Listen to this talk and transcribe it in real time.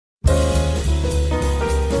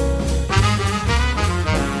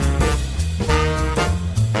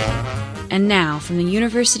And now, from the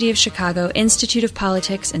University of Chicago Institute of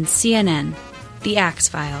Politics and CNN, The Axe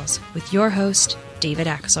Files, with your host, David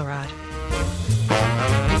Axelrod.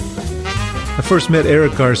 I first met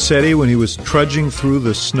Eric Garcetti when he was trudging through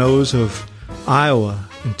the snows of Iowa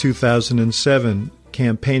in 2007,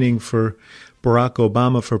 campaigning for Barack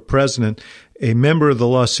Obama for president. A member of the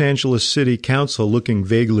Los Angeles City Council, looking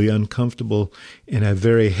vaguely uncomfortable in a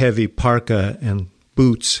very heavy parka and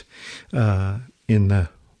boots in the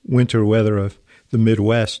winter weather of the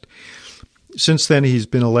Midwest. Since then, he's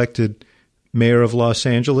been elected mayor of Los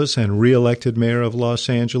Angeles and re-elected mayor of Los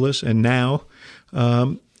Angeles, and now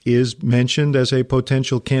is mentioned as a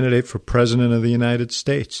potential candidate for president of the United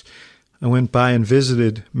States. I went by and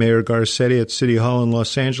visited Mayor Garcetti at City Hall in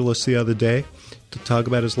Los Angeles the other day to talk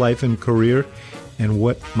about his life and career and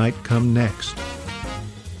what might come next.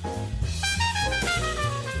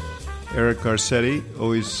 Eric Garcetti,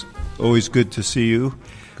 always good to see you.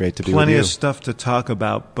 Great to be Plenty with you. of stuff to talk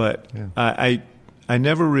about, but yeah. I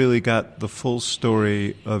never really got the full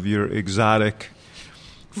story of your exotic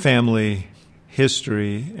family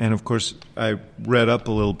history. And, of course, I read up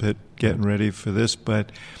a little bit getting ready for this,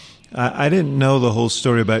 but I didn't know the whole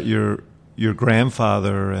story about your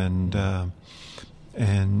grandfather and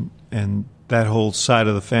that whole side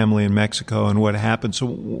of the family in Mexico and what happened.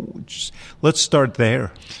 So let's start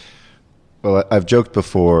there. Well, I've joked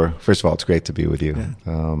before. First of all, it's great to be with you,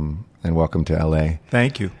 and welcome to L.A.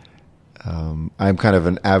 Thank you. I'm kind of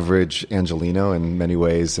an average Angelino in many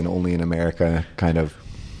ways, and only in America kind of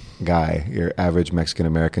guy. Your average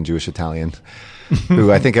Mexican-American, Jewish-Italian,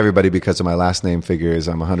 who I think everybody, because of my last name, figures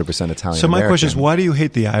I'm 100% Italian-American. So my question is, why do you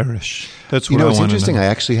hate the Irish? That's what I want to know. It's interesting. I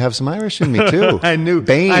actually have some Irish in me, too. I knew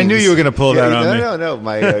Baines. I knew you were going to pull that on me. No.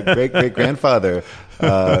 My great-great-grandfather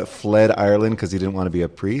fled Ireland because he didn't want to be a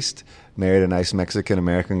priest, married a nice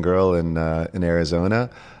Mexican-American girl in Arizona,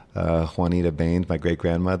 Juanita Baines, my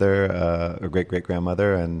great-grandmother, or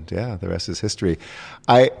great-great-grandmother, and the rest is history.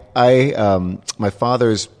 My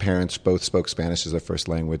father's parents both spoke Spanish as their first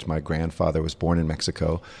language. My grandfather was born in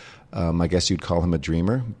Mexico. I guess you'd call him a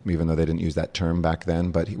dreamer, even though they didn't use that term back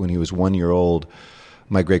then. But when he was 1 year old,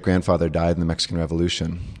 my great-grandfather died in the Mexican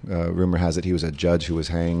Revolution. Rumor has it he was a judge who was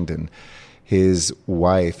hanged, and his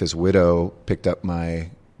wife, his widow, picked up my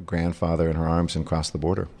grandfather in her arms and crossed the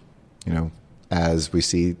border, as we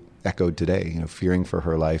see echoed today, fearing for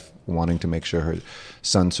her life, wanting to make sure her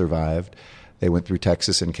son survived. They went through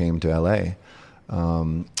Texas and came to L.A.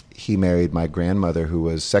 He married my grandmother, who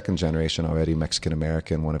was second generation already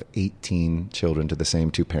Mexican-American, one of 18 children to the same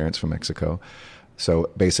two parents from Mexico. So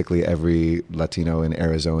basically every Latino in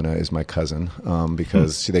Arizona is my cousin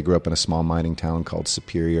because they grew up in a small mining town called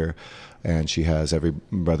Superior, and she has every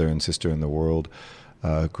brother and sister in the world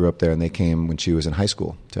grew up there, and they came when she was in high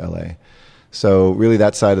school to L.A. So really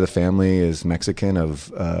that side of the family is Mexican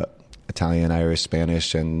of Italian, Irish,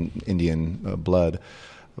 Spanish, and Indian blood.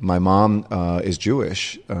 My mom is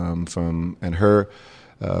Jewish and her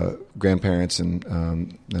grandparents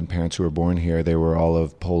and parents who were born here, they were all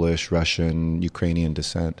of Polish, Russian, Ukrainian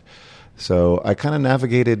descent. So I kind of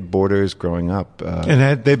navigated borders growing up. And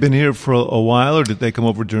had they been here for a while, or did they come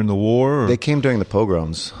over during the war? Or? They came during the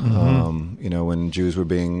pogroms, when Jews were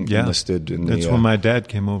being enlisted. That's when my dad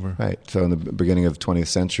came over. Right. So in the beginning of the 20th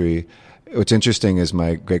century, what's interesting is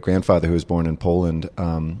my great-grandfather, who was born in Poland,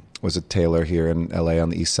 was a tailor here in L.A.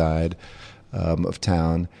 on the east side of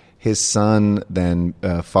town. His son then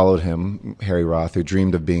followed him, Harry Roth, who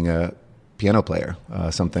dreamed of being a piano player,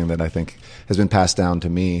 something that I think has been passed down to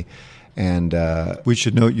me. And we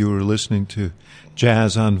should note you were listening to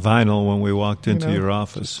jazz on vinyl when we walked into your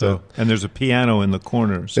office. And there's a piano in the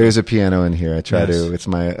corner. So. There's a piano in here. I try to. It's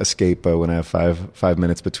my escape when I have five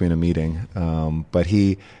minutes between a meeting. But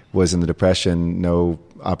he was in the Depression, no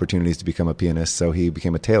opportunities to become a pianist, so he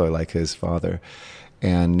became a tailor like his father,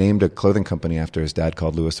 and named a clothing company after his dad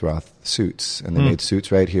called Louis Roth Suits. And they made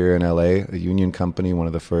suits right here in L.A., a union company, one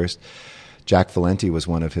of the first. Jack Valenti was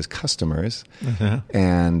one of his customers.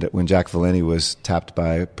 And when Jack Valenti was tapped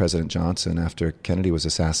by President Johnson after Kennedy was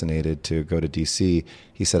assassinated to go to D.C.,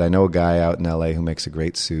 he said, I know a guy out in L.A. who makes a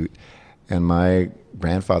great suit. And my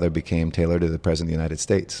grandfather became tailor to the President of the United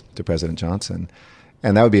States, to President Johnson.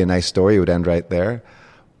 And that would be a nice story. It would end right there.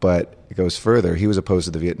 But it goes further. He was opposed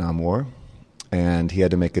to the Vietnam War, and he had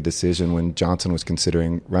to make a decision when Johnson was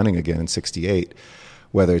considering running again in 1968,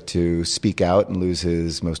 whether to speak out and lose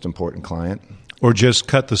his most important client. Or just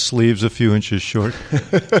cut the sleeves a few inches short.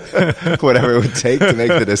 Whatever it would take to make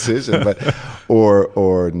the decision,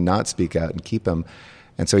 or not speak out and keep him.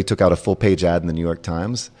 And so he took out a full-page ad in the New York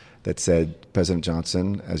Times that said, President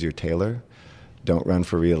Johnson, as your tailor, don't run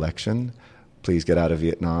for re-election. please get out of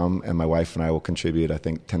Vietnam, and my wife and I will contribute, I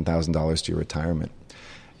think, $10,000 to your retirement.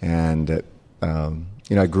 And,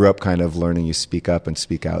 I grew up kind of learning you speak up and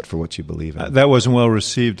speak out for what you believe in. That wasn't well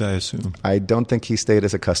received, I assume. I don't think he stayed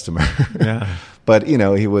as a customer. Yeah. But,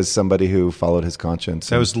 he was somebody who followed his conscience.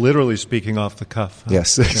 That was literally speaking off the cuff. Huh?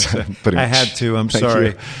 Yes. I had to. I'm Thank sorry.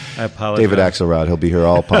 you. I apologize. David Axelrod, he'll be here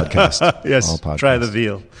all podcast. Yes, all podcast. Try the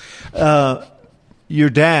veal. Your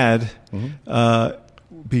dad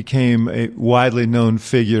became a widely known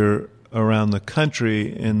figure around the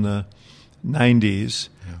country in the 90s.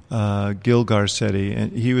 Gil Garcetti,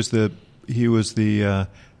 and he was the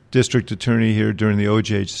district attorney here during the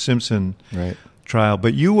O.J. Simpson trial.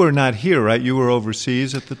 But you were not here, right? You were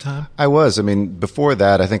overseas at the time? I was. I mean, before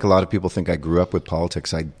that, I think a lot of people think I grew up with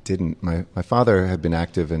politics. I didn't. My father had been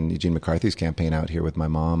active in Eugene McCarthy's campaign out here with my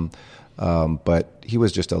mom, but he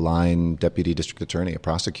was just a line deputy district attorney, a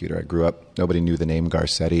prosecutor. I grew up, nobody knew the name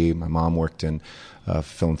Garcetti. My mom worked in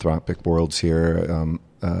philanthropic worlds here,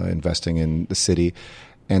 investing in the city.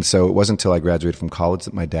 And so it wasn't until I graduated from college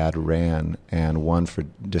that my dad ran and won for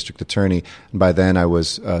district attorney. And by then I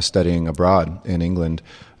was studying abroad in England.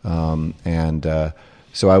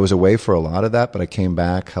 So I was away for a lot of that, but I came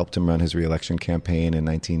back, helped him run his re-election campaign in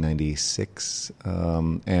 1996,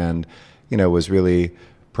 and, was really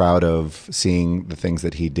proud of seeing the things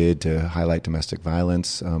that he did to highlight domestic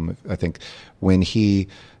violence. I think when he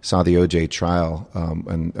saw the O.J. trial,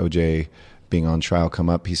 and O.J. being on trial come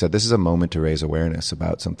up, he said, this is a moment to raise awareness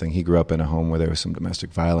about something. He grew up in a home where there was some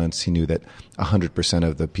domestic violence. He knew that 100%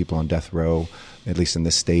 of the people on death row, at least in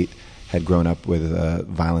this state, had grown up with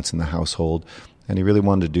violence in the household. And he really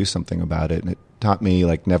wanted to do something about it. And it taught me,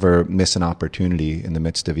 never miss an opportunity in the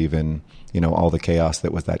midst of even, all the chaos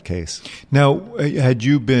that was that case. Now, had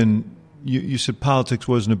you been, you said politics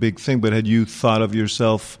wasn't a big thing, but had you thought of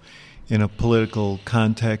yourself in a political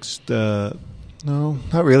context? No,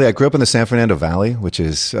 not really. I grew up in the San Fernando Valley, which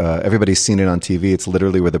is, everybody's seen it on TV. It's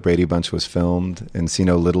literally where the Brady Bunch was filmed.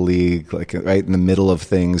 Encino Little League, right in the middle of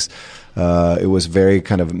things. It was very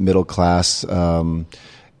kind of middle class,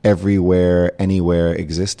 everywhere, anywhere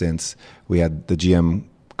existence. We had the GM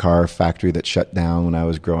car factory that shut down when I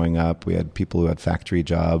was growing up. We had people who had factory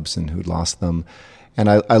jobs and who'd lost them. And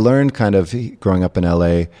I learned kind of growing up in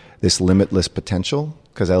LA, this limitless potential,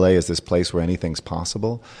 because LA is this place where anything's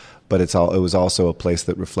possible. But it was also a place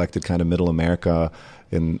that reflected kind of middle America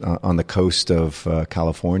on the coast of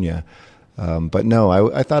California. But no,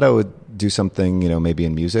 I thought I would do something, maybe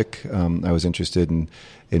in music. I was interested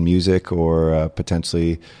in music, or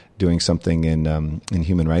potentially doing something in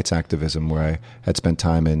human rights activism, where I had spent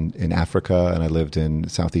time in Africa, and I lived in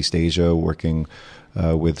Southeast Asia working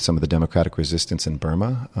with some of the democratic resistance in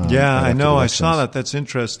Burma. I know. I saw that. That's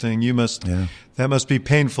interesting. That must be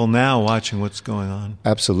painful now, watching what's going on.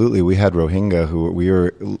 Absolutely. We had Rohingya we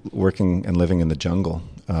were working and living in the jungle,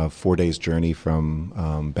 4 days journey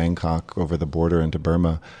from Bangkok over the border into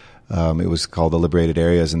Burma. It was called the Liberated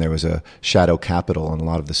Areas, and there was a shadow capital, and a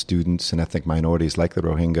lot of the students and ethnic minorities like the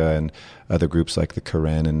Rohingya and other groups like the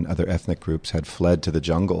Karen and other ethnic groups had fled to the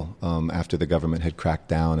jungle after the government had cracked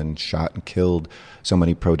down and shot and killed so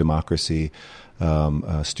many pro-democracy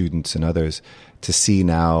students and others. To see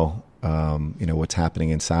now, what's happening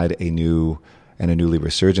inside a new and a newly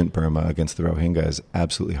resurgent Burma against the Rohingya is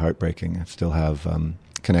absolutely heartbreaking. I still have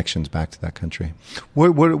connections back to that country.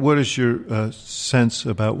 What is your sense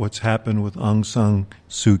about what's happened with Aung San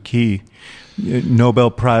Suu Kyi? Nobel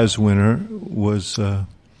Prize winner was.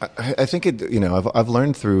 I think I've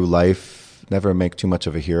learned through life, never make too much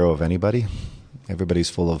of a hero of anybody. Everybody's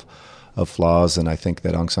full of flaws, and I think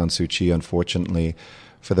that Aung San Suu Kyi, unfortunately,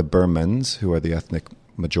 for the Burmans, who are the ethnic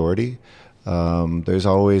majority, there's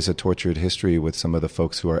always a tortured history with some of the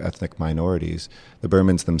folks who are ethnic minorities. The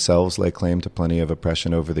Burmans themselves lay claim to plenty of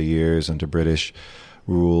oppression over the years under British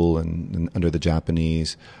rule and under the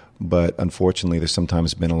Japanese. But unfortunately, there's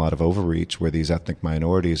sometimes been a lot of overreach where these ethnic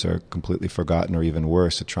minorities are completely forgotten, or even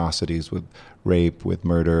worse, atrocities with rape, with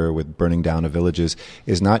murder, with burning down of villages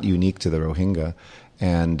is not unique to the Rohingya.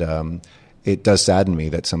 And it does sadden me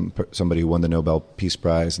that somebody who won the Nobel Peace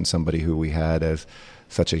Prize and somebody who we had as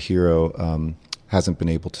such a hero hasn't been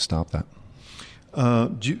able to stop that.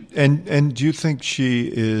 Do you think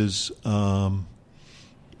she is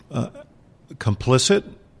complicit,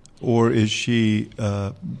 or is she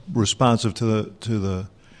responsive to the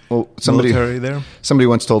military there? Somebody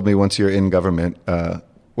once told me, once you're in government,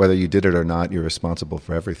 whether you did it or not, you're responsible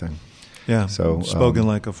for everything. Yeah, so spoken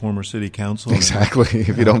like a former city councilman. Exactly.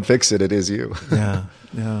 If you don't fix it, it is you. Yeah.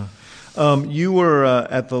 You were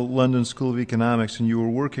at the London School of Economics, and you were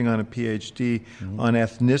working on a PhD on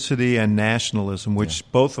ethnicity and nationalism,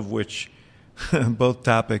 both of which both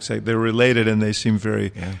topics. They're related and they seem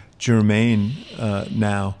very germane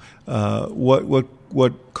now.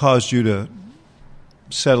 What caused you to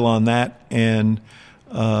settle on that, and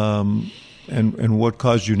what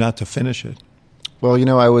caused you not to finish it?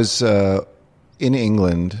 Well, I was in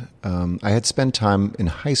England. I had spent time in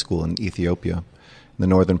high school in Ethiopia, in the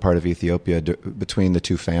northern part of Ethiopia, between the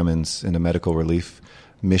two famines, in a medical relief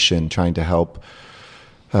mission, trying to help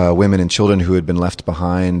women and children who had been left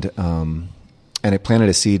behind. And it planted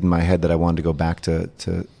a seed in my head that I wanted to go back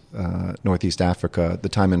to Northeast Africa. The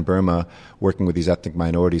time in Burma, working with these ethnic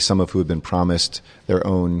minorities, some of who had been promised their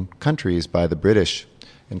own countries by the British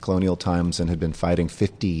in colonial times and had been fighting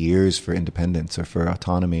 50 years for independence or for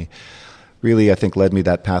autonomy, really, I think, led me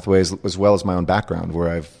that pathway, as well as my own background, where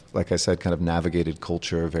I've, like I said, kind of navigated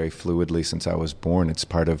culture very fluidly since I was born. It's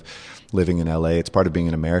part of living in LA. It's part of being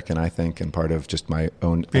an American, I think, and part of just my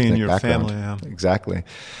own being ethnic background. Family, yeah. Exactly.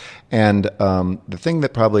 And the thing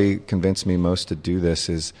that probably convinced me most to do this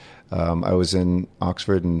is I was in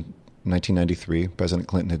Oxford in 1993. President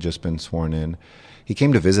Clinton had just been sworn in. He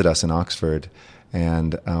came to visit us in Oxford,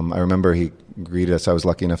 and I remember he greeted us. I was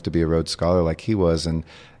lucky enough to be a Rhodes Scholar like he was, and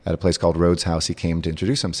at a place called Rhodes House, he came to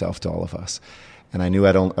introduce himself to all of us. And I knew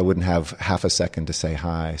I wouldn't have half a second to say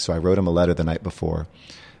hi, so I wrote him a letter the night before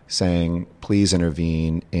saying, please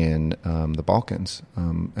intervene in the Balkans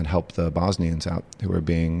and help the Bosnians out who were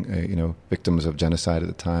being victims of genocide at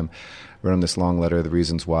the time. I wrote him this long letter, the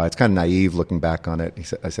reasons why. It's kind of naive looking back on it.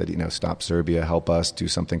 I said, stop Serbia, help us, do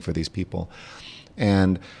something for these people.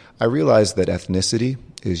 And I realized that ethnicity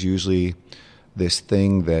is usually this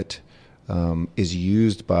thing that is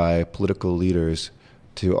used by political leaders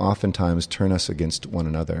to oftentimes turn us against one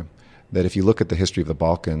another. That if you look at the history of the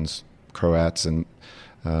Balkans, Croats and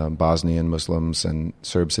Bosnian Muslims and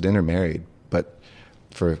Serbs had intermarried, but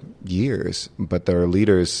for years. But there are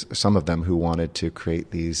leaders, some of them who wanted to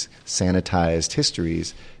create these sanitized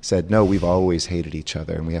histories, said, no, we've always hated each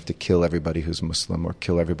other, and we have to kill everybody who's Muslim, or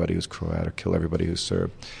kill everybody who's Croat, or kill everybody who's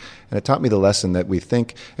Serb. And it taught me the lesson that we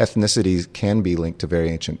think ethnicities can be linked to very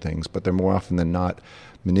ancient things, but they're more often than not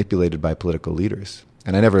manipulated by political leaders.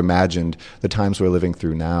 And I never imagined the times we're living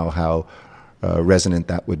through now, how resonant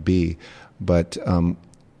that would be. But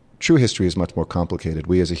true history is much more complicated.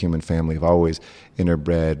 We as a human family have always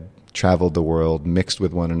interbred, traveled the world, mixed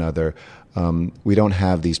with one another. We don't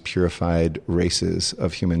have these purified races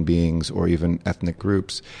of human beings or even ethnic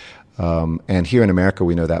groups. And here in America,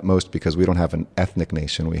 we know that most because we don't have an ethnic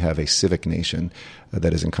nation. We have a civic nation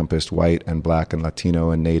that has encompassed white and black and Latino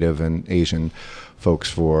and Native and Asian folks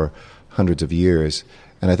for hundreds of years.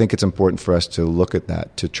 And I think it's important for us to look at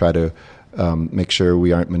that, to try to make sure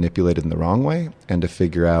we aren't manipulated in the wrong way, and to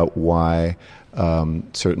figure out why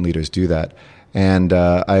certain leaders do that. And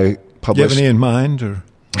I published... Do you have any in mind? Or?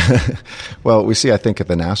 Well, we see, I think, at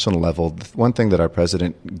the national level, one thing that our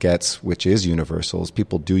president gets, which is universal, is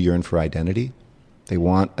people do yearn for identity. They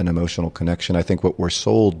want an emotional connection. I think what we're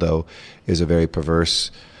sold, though, is a very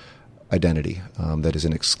perverse identity that is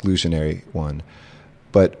an exclusionary one.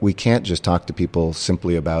 But we can't just talk to people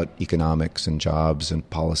simply about economics and jobs and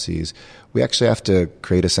policies. We actually have to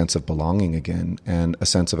create a sense of belonging again and a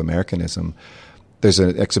sense of Americanism. There's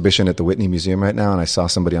an exhibition at the Whitney Museum right now, and I saw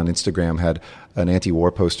somebody on Instagram had an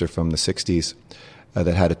anti-war poster from the 60s that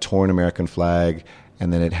had a torn American flag,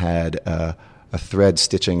 and then it had a thread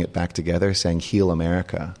stitching it back together saying, "Heal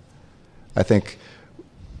America." I think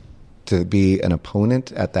to be an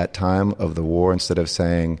opponent at that time of the war, instead of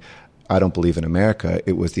saying, I don't believe in America,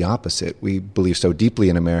 it was the opposite. We believe so deeply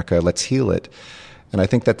in America, let's heal it. And I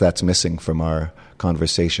think that that's missing from our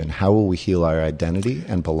conversation. How will we heal our identity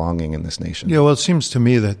and belonging in this nation? Yeah, well, it seems to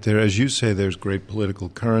me that there, as you say, there's great political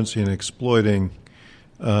currency in exploiting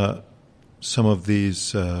some of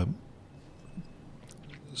these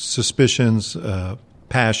suspicions,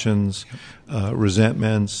 passions,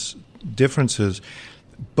 resentments, differences.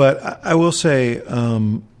 But I will say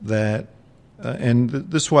that and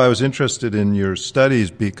this is why I was interested in your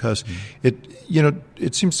studies, because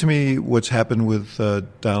it seems to me what's happened with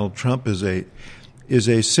Donald Trump is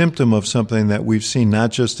a symptom of something that we've seen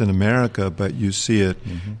not just in America, but you see it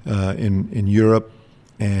in Europe,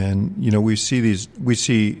 and we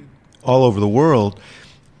see all over the world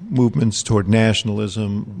movements toward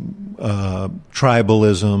nationalism,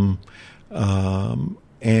 tribalism,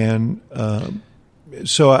 and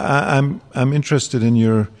so I'm interested in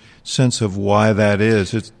your sense of why that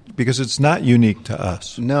is. It's because it's not unique to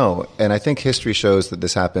us. No, and I think history shows that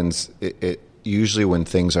this happens it usually when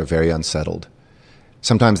things are very unsettled.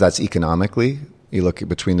 Sometimes that's economically. You look at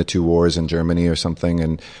between the two wars in Germany or something,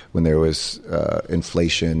 and when there was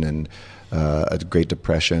inflation and a Great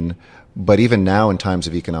Depression. But even now, in times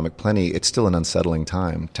of economic plenty, it's still an unsettling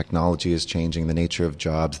time. Technology is changing, the nature of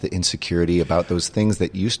jobs, the insecurity about those things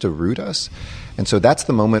that used to root us. And so that's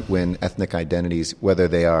the moment when ethnic identities, whether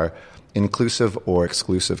they are inclusive or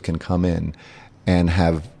exclusive, can come in and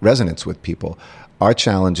have resonance with people. Our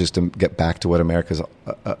challenge is to get back to what America's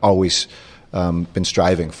always been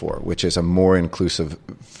striving for, which is a more inclusive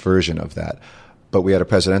version of that. But we had a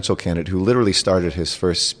presidential candidate who literally started his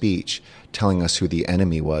first speech telling us who the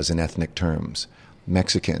enemy was in ethnic terms.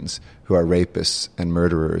 Mexicans, who are rapists and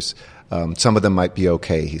murderers. Some of them might be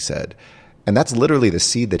okay, he said. And that's literally the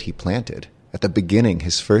seed that he planted. At the beginning,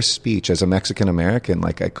 his first speech as a Mexican American,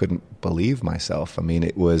 like, I couldn't believe myself. I mean,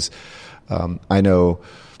 it was, I know,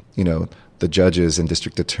 the judges and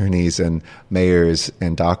district attorneys and mayors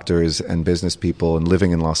and doctors and business people and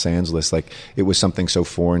living in Los Angeles, like, it was something so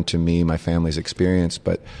foreign to me, my family's experience.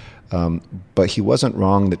 But he wasn't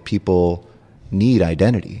wrong that people need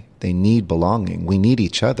identity. They need belonging. We need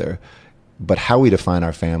each other. But how we define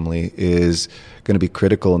our family is going to be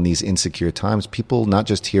critical in these insecure times. People, not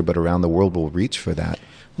just here but around the world, will reach for that.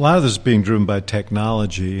 A lot of this is being driven by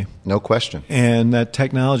technology. No question. And that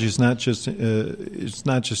technology is not just it's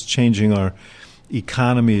not just changing our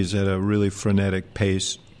economies at a really frenetic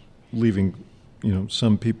pace, leaving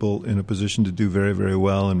some people in a position to do very, very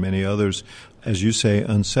well and many others, as you say,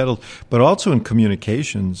 unsettled, but also in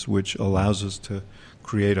communications, which allows us to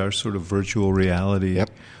create our sort of virtual reality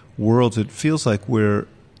worlds. It feels like we're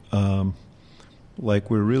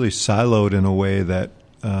really siloed in a way that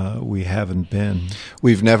we haven't been.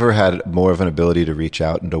 We've never had more of an ability to reach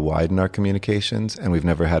out and to widen our communications, and we've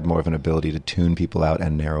never had more of an ability to tune people out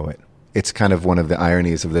and narrow it. It's kind of one of the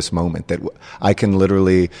ironies of this moment that I can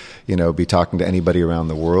literally, be talking to anybody around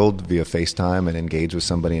the world via FaceTime and engage with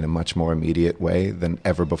somebody in a much more immediate way than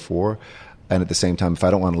ever before. And at the same time, if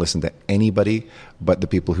I don't want to listen to anybody but the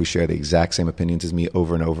people who share the exact same opinions as me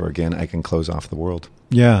over and over again, I can close off the world.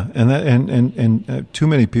 Yeah, and too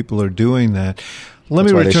many people are doing that.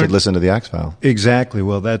 That's why they should listen to the Axe File. Exactly.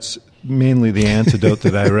 Well, that's mainly the antidote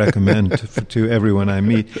that I recommend to everyone I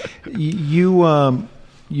meet.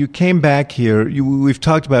 You came back here. We've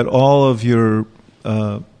talked about all of your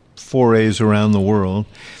forays around the world.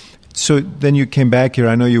 So then you came back here.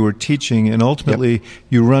 I know you were teaching, and ultimately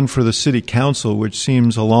you run for the city council, which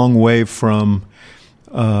seems a long way from,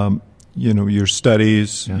 your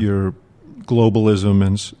studies, your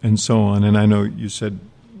globalism, and so on. And I know you said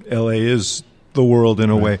L.A. is the world in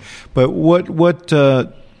a way, but what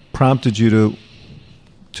prompted you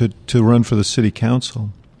to run for the city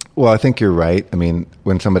council? Well, I think you're right. I mean,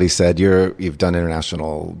 when somebody said you've done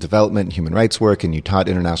international development and human rights work and you taught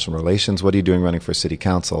international relations, what are you doing running for city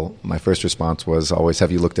council? My first response was always,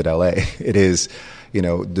 have you looked at LA? It is,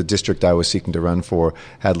 the district I was seeking to run for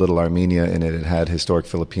had Little Armenia in it. It had historic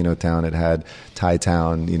Filipino town. It had Thai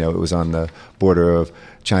town. It was on the border of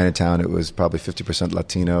Chinatown. It was probably 50%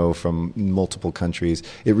 Latino from multiple countries.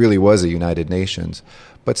 It really was a United Nations.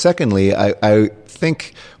 But secondly, I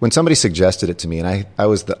think when somebody suggested it to me, and I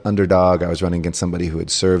was the underdog, I was running against somebody who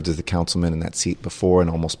had served as the councilman in that seat before and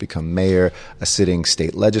almost become mayor, a sitting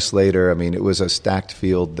state legislator. I mean, it was a stacked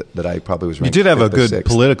field that I probably was ranked. You did have a good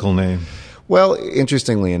sixth. Political name. Well,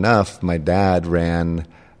 interestingly enough, my dad ran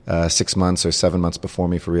 6 months or 7 months before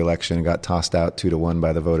me for re-election and got tossed out 2-1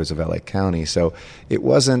 by the voters of LA County. So it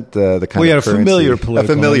wasn't the kind of We had a currency. familiar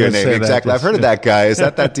political A familiar name. Exactly. I've heard of that guy. Is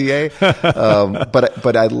that DA?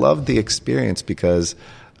 But I loved the experience because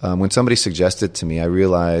when somebody suggested to me, I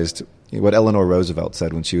realized what Eleanor Roosevelt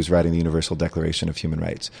said when she was writing the Universal Declaration of Human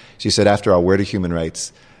Rights. She said, after all, where do human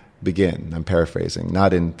rights begin? I'm paraphrasing.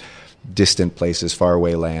 Not in distant places,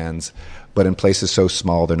 faraway lands, but in places so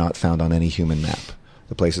small they're not found on any human map.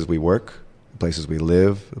 The places we work, the places we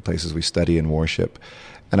live, the places we study and worship.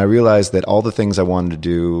 And I realized that all the things I wanted to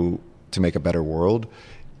do to make a better world,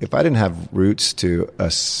 if I didn't have roots to a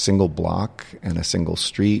single block and a single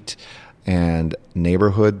street and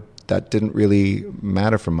neighborhood, that didn't really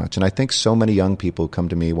matter for much. And I think so many young people come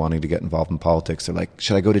to me wanting to get involved in politics. They're like,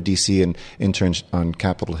 should I go to D.C. and intern on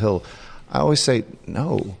Capitol Hill? I always say,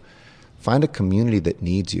 no. Find a community that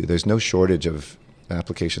needs you. There's no shortage of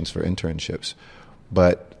applications for internships.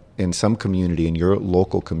 But in some community, in your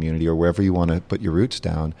local community or wherever you want to put your roots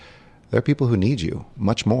down, there are people who need you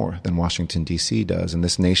much more than Washington, D.C. does. And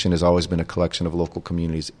this nation has always been a collection of local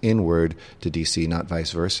communities inward to D.C., not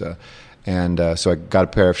vice versa. And so I got a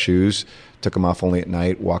pair of shoes, took them off only at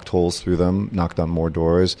night, walked holes through them, knocked on more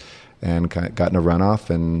doors, and got in a runoff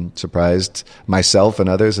and surprised myself and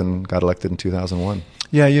others and got elected in 2001.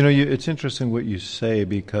 Yeah, it's interesting what you say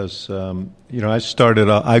because,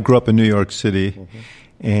 I grew up in New York City,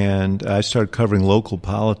 And I started covering local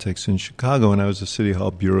politics in Chicago, and I was the City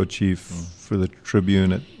Hall bureau chief for the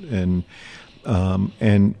Tribune. And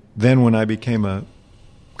then when I became a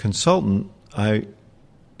consultant, I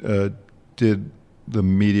did the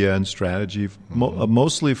media and strategy,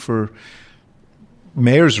 mostly for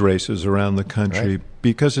mayor's races around the country,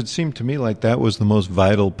 because it seemed to me like that was the most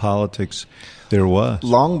vital politics there was.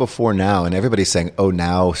 Long before now, and everybody's saying, oh,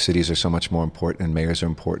 now cities are so much more important and mayors are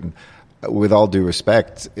important. With all due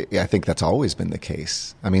respect, I think that's always been the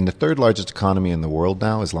case. I mean, the third largest economy in the world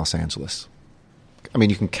now is Los Angeles. I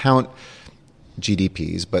mean, you can count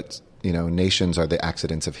GDPs, but nations are the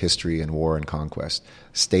accidents of history and war and conquest.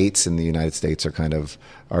 States in the United States are kind of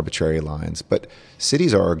arbitrary lines, but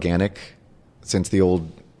cities are organic since the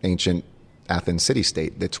old ancient Athens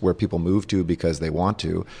city-state. That's where people move to because they want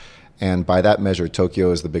to. And by that measure,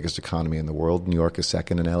 Tokyo is the biggest economy in the world. New York is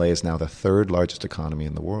second, and LA is now the third largest economy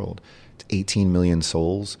in the world. It's 18 million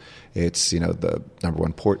souls. It's, the number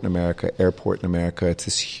one port in America, airport in America. It's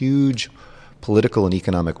this huge political and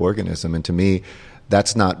economic organism. And to me,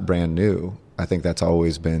 that's not brand new. I think that's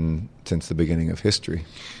always been since the beginning of history.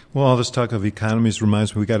 Well, all this talk of economies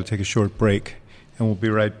reminds me we got to take a short break. And we'll be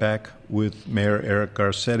right back with Mayor Eric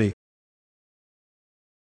Garcetti.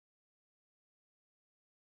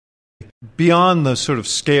 Beyond the sort of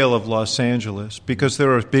scale of Los Angeles, because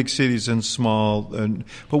there are big cities and small,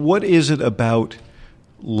 but what is it about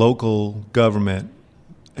local government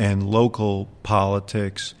and local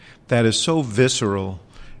politics that is so visceral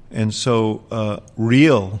and so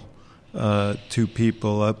real to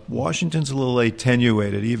people? Washington's a little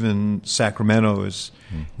attenuated. Even Sacramento is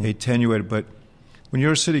attenuated. But when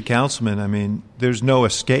you're a city councilman, I mean, there's no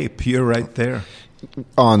escape. You're right there.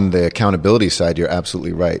 On the accountability side, you're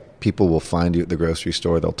absolutely right. People will find you at the grocery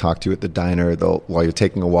store. They'll talk to you at the diner. While you're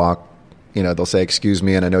taking a walk, they'll say, "Excuse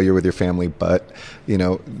me," and I know you're with your family, but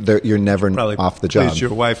you're never probably off the job. Please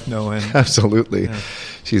your wife know. And absolutely, yeah.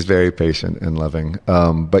 She's very patient and loving.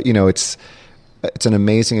 But it's an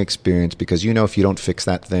amazing experience because if you don't fix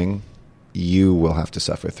that thing, you will have to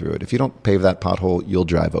suffer through it. If you don't pave that pothole, you'll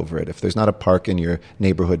drive over it. If there's not a park in your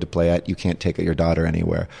neighborhood to play at, you can't take your daughter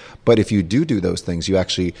anywhere. But if you do those things, you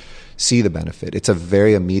actually see the benefit. It's a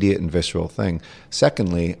very immediate and visceral thing.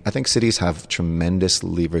 Secondly, I think cities have tremendous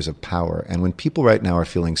levers of power. And when people right now are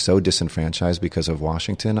feeling so disenfranchised because of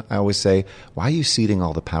Washington, I always say, why are you ceding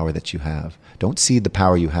all the power that you have? Don't cede the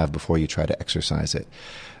power you have before you try to exercise it.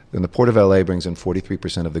 When the Port of LA brings in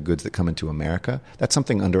 43% of the goods that come into America, that's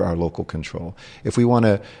something under our local control. If we want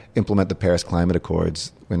to implement the Paris Climate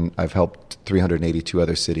Accords, when I've helped 382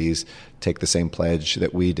 other cities take the same pledge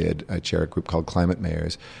that we did, I chair a group called Climate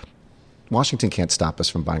Mayors, Washington can't stop us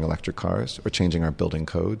from buying electric cars or changing our building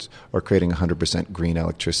codes or creating 100% green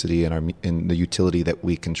electricity in the utility that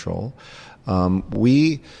we control.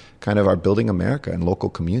 We kind of are building America in local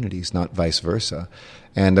communities, not vice versa.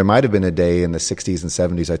 And there might have been a day in the 60s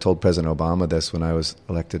and 70s, I told President Obama this when I was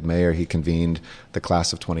elected mayor. He convened the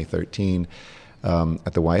class of 2013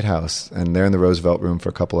 at the White House. And there in the Roosevelt Room for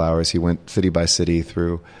a couple hours, he went city by city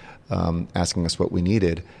through asking us what we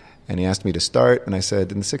needed. And he asked me to start, and I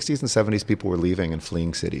said, in the 60s and 70s, people were leaving and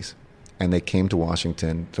fleeing cities. And they came to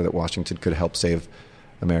Washington so that Washington could help save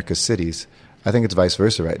America's cities. I think it's vice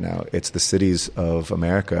versa right now. It's the cities of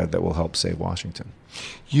America that will help save Washington.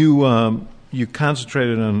 You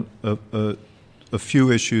concentrated on a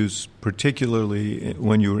few issues, particularly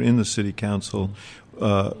when you were in the city council.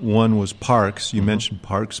 One was parks. You mentioned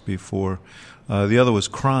parks before. The other was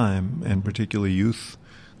crime, and particularly youth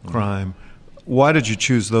crime. Why did you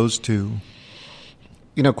choose those two?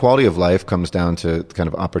 Quality of life comes down to kind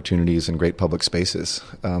of opportunities in great public spaces.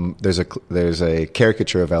 There's a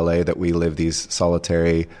caricature of LA that we live these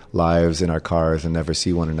solitary lives in our cars and never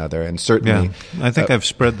see one another. And certainly, yeah, I think I've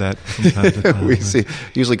spread that from time to time.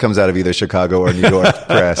 Usually comes out of either Chicago or New York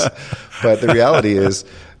press. But the reality is,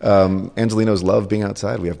 Angelinos love being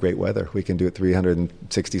outside. We have great weather. We can do it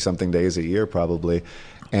 360 something days a year, probably.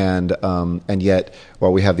 And yet,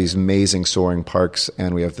 while we have these amazing soaring parks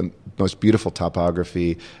and we have the most beautiful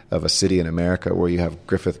topography of a city in America where you have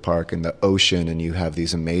Griffith Park and the ocean and you have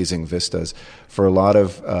these amazing vistas, for a lot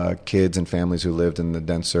of kids and families who lived in the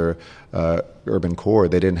denser urban core,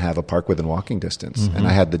 they didn't have a park within walking distance. And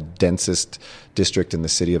I had the densest district in the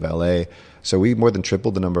city of LA. So we more than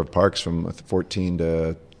tripled the number of parks from 16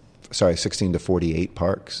 to 48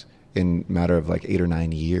 parks in a matter of like 8 or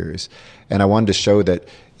 9 years. And I wanted to show that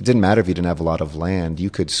it didn't matter if you didn't have a lot of land. You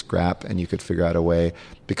could scrap and you could figure out a way,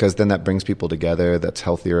 because then that brings people together. That's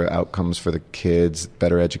healthier outcomes for the kids,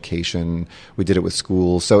 better education. We did it with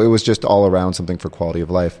schools. So it was just all around something for quality of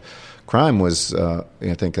life. crime was, I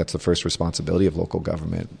think that's the first responsibility of local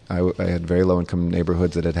government. I had very low-income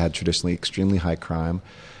neighborhoods that had traditionally extremely high crime.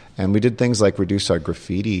 And we did things like reduce our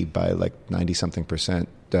graffiti by like 90-something%.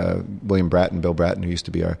 William Bratton, Bill Bratton, who used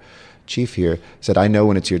to be our chief here, said, I know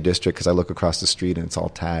when it's your district because I look across the street and it's all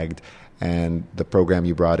tagged. And the program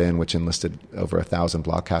you brought in, which enlisted over 1,000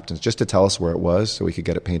 block captains, just to tell us where it was so we could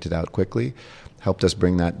get it painted out quickly, helped us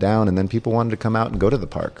bring that down. And then people wanted to come out and go to the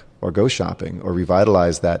park or go shopping or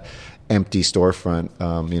revitalize that empty storefront,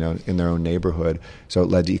 in their own neighborhood. So it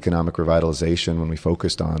led to economic revitalization when we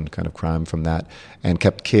focused on kind of crime from that and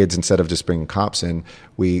kept kids, instead of just bringing cops in,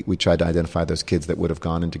 we tried to identify those kids that would have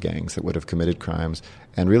gone into gangs, that would have committed crimes,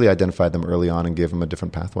 and really identified them early on and give them a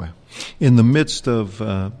different pathway. In the midst of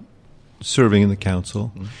serving in the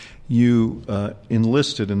council, you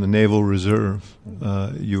enlisted in the Naval Reserve.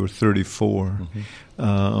 You were 34.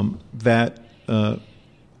 That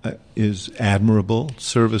is admirable.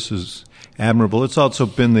 Service is admirable. It's also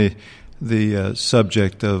been the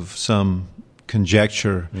subject of some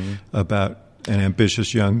conjecture about an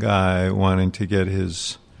ambitious young guy wanting to get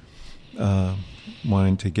his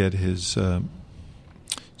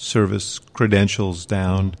service credentials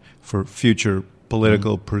down for future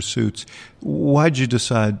political pursuits. Why'd you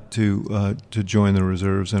decide to join the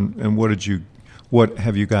reserves, and what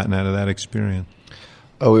have you gotten out of that experience?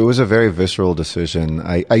 Oh, it was a very visceral decision.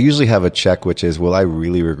 I usually have a check, which is, will I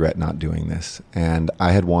really regret not doing this? And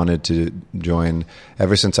I had wanted to join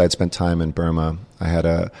ever since I'd spent time in Burma. I had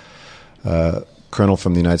a colonel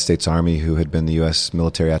from the United States Army who had been the U.S.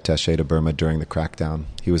 military attaché to Burma during the crackdown.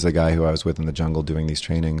 He was the guy who I was with in the jungle doing these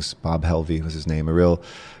trainings. Bob Helvey was his name, a real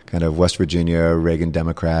kind of West Virginia Reagan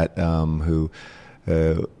Democrat who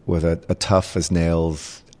was a tough as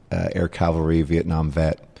nails air cavalry Vietnam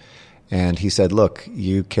vet. And he said, look,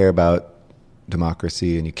 you care about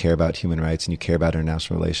democracy and you care about human rights and you care about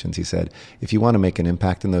international relations. He said, if you want to make an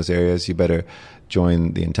impact in those areas, you better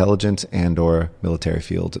join the intelligence and or military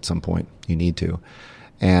fields at some point. You need to.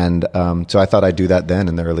 And so I thought I'd do that then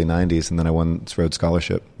in the early 90s, and then I won this Rhodes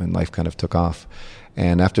Scholarship, and life kind of took off.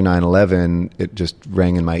 And after 9/11, it just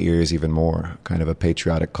rang in my ears even more, kind of a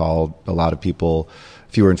patriotic call. A lot of people,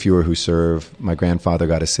 fewer and fewer who serve. My grandfather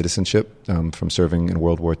got his citizenship from serving in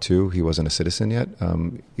World War II. He wasn't a citizen yet,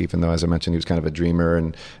 even though, as I mentioned, he was kind of a dreamer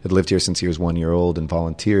and had lived here since he was 1 year old and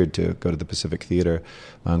volunteered to go to the Pacific Theater.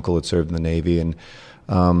 My uncle had served in the Navy, and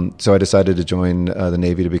so I decided to join the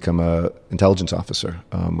Navy to become an intelligence officer,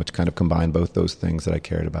 which kind of combined both those things that I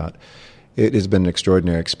cared about. It has been an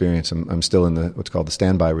extraordinary experience. I'm still in what's called the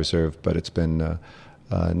standby reserve, but it's been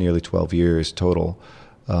nearly 12 years total.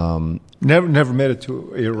 Never made it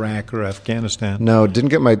to Iraq or Afghanistan. No,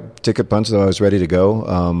 didn't get my ticket punched, though I was ready to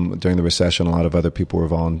go. During the recession, a lot of other people were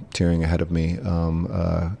volunteering ahead of me,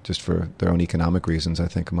 just for their own economic reasons, I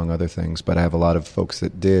think, among other things. But I have a lot of folks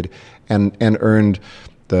that did and earned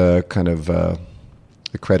the kind of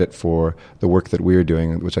the credit for the work that we were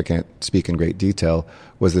doing, which I can't speak in great detail,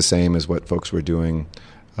 was the same as what folks were doing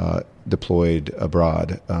deployed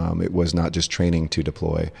abroad. It was not just training to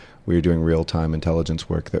deploy. We were doing real-time intelligence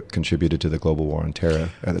work that contributed to the global war on terror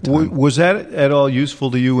at the time. Was that at all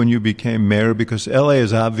useful to you when you became mayor? Because L.A.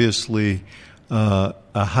 is obviously a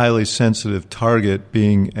highly sensitive target,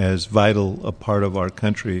 being as vital a part of our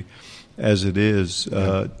country as it is.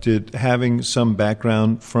 Did having some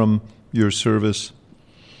background from your service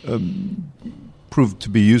prove to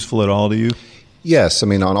be useful at all to you? Yes, I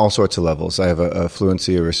mean, on all sorts of levels. I have a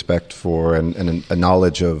fluency, a respect for, and a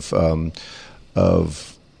knowledge of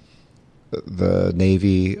the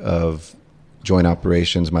Navy, of joint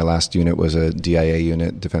operations. My last unit was a DIA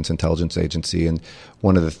unit, Defense Intelligence Agency, and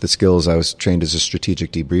one of the skills I was trained as a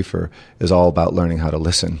strategic debriefer is all about learning how to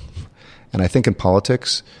listen. And I think in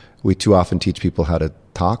politics, we too often teach people how to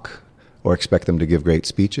talk or expect them to give great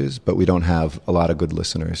speeches, but we don't have a lot of good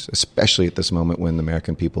listeners, especially at this moment when the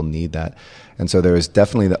American people need that. And so there is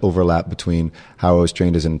definitely the overlap between how I was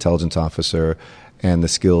trained as an intelligence officer and the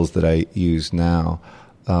skills that I use now.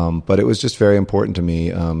 But it was just very important to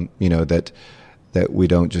me, that we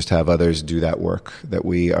don't just have others do that work, that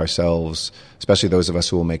we ourselves, especially those of us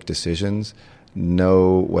who will make decisions,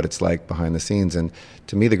 know what it's like behind the scenes. And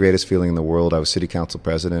to me, the greatest feeling in the world, I was city council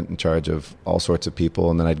president in charge of all sorts of people,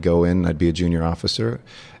 and then I'd go in, I'd be a junior officer,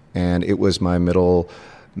 and it was my middle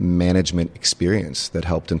management experience that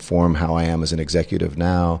helped inform how I am as an executive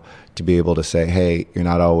now, to be able to say, hey, you're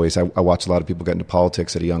not always, I watch a lot of people get into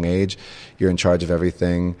politics at a young age, you're in charge of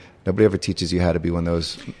everything. Nobody ever teaches you how to be one of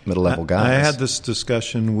those middle-level guys. I had this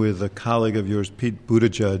discussion with a colleague of yours, Pete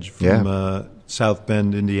Buttigieg, from South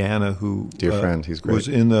Bend, Indiana, who dear friend, he's great. Was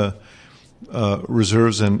in the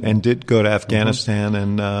reserves and did go to Afghanistan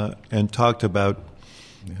and talked about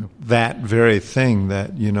that very thing,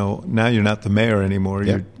 that now you're not the mayor anymore.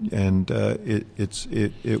 Yeah.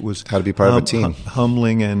 It was how to be part of a team,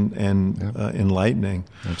 humbling and enlightening.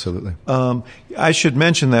 Absolutely. I should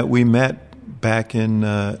mention that we met back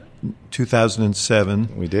in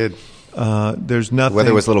 2007. We did. There's nothing. The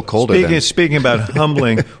weather was a little colder then. Speaking about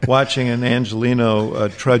humbling, watching an Angelino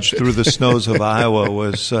trudge through the snows of Iowa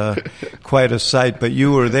was quite a sight. But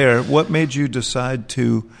you were there. What made you decide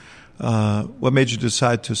to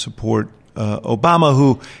support Obama,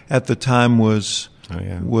 who at the time was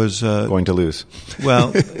going to lose?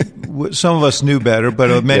 Well, some of us knew better,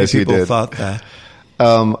 but many yes, people thought that.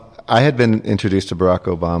 I had been introduced to Barack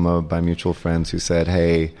Obama by mutual friends who said,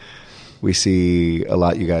 "Hey, we see a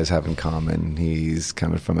lot you guys have in common. He's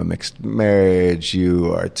coming from a mixed marriage.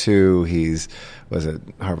 You are too. Was at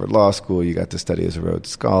Harvard Law School. You got to study as a Rhodes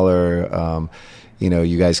Scholar.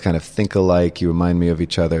 You guys kind of think alike. You remind me of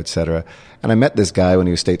each other, et cetera." And I met this guy when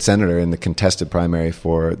he was state senator in the contested primary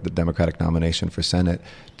for the Democratic nomination for Senate.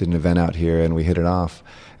 Did an event out here, and we hit it off.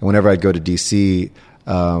 And whenever I'd go to D.C.,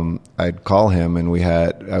 I'd call him, and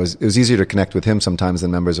it was easier to connect with him sometimes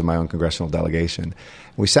than members of my own congressional delegation.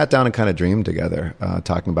 We sat down and kind of dreamed together,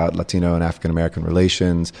 talking about Latino and African American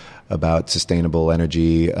relations, about sustainable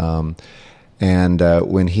energy. And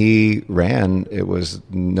when he ran, it was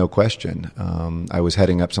no question. I was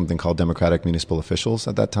heading up something called Democratic Municipal Officials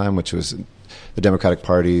at that time, which was the Democratic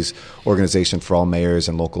Party's organization for all mayors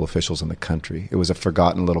and local officials in the country. It was a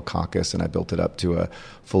forgotten little caucus, and I built it up to a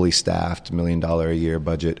fully staffed $1 million a year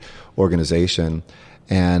budget organization.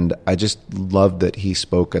 And I just loved that he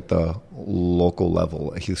spoke at the local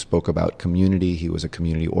level. He spoke about community. He was a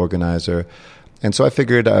community organizer. And so I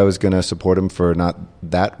figured I was going to support him for not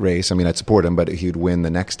that race. I mean, I'd support him, but he'd win the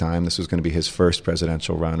next time. This was going to be his first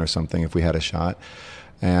presidential run or something if we had a shot.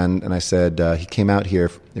 And I said, he came out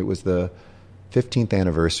here. It was the 15th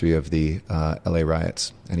anniversary of the LA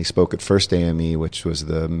riots. And he spoke at First AME, which was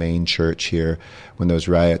the main church here, when those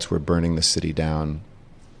riots were burning the city down.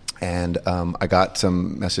 And I got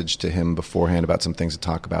some message to him beforehand about some things to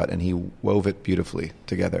talk about, and he wove it beautifully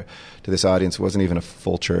together to this audience. It wasn't even a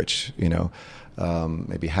full church,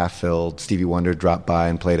 maybe half filled. Stevie Wonder dropped by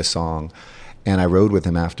and played a song. And I rode with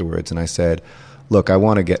him afterwards, and I said, "Look, I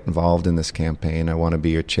want to get involved in this campaign. I want to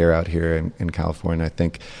be your chair out here in California. I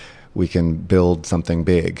think we can build something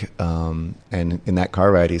big." And in that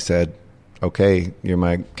car ride, he said, "Okay, you're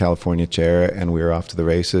my California chair," and we were off to the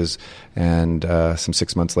races. And some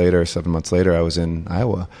 7 months later, I was in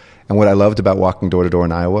Iowa. And what I loved about walking door to door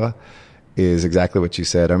in Iowa is exactly what you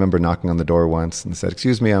said. I remember knocking on the door once and said,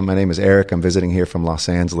 "Excuse me, my name is Eric. I'm visiting here from Los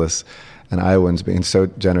Angeles." And Iowans, being so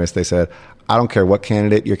generous, they said, "I don't care what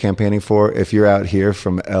candidate you're campaigning for. If you're out here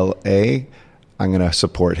from L.A., I'm going to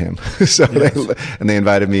support him." So yes. They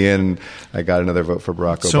invited me in, and I got another vote for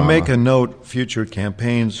Barack Obama. So make a note, future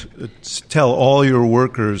campaigns, tell all your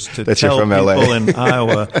workers to that tell people LA. In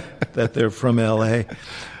Iowa that they're from L.A.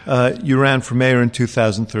 You ran for mayor in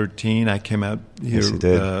 2013. I came out here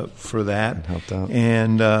for that. And helped out.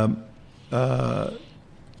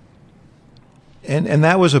 And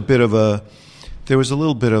that was there was a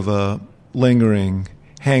little bit of a lingering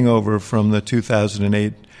hangover from the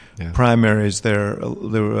 2008 primaries. There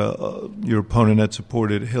were your opponent had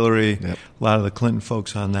supported Hillary, a lot of the Clinton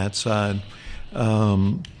folks on that side,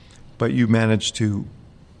 but you managed to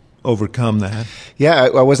overcome that. Yeah,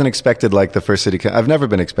 I wasn't expected like the first city. I've never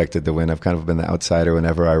been expected to win. I've kind of been the outsider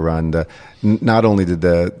whenever I run. Not only did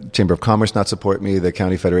the Chamber of Commerce not support me, the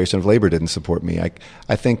County Federation of Labor didn't support me.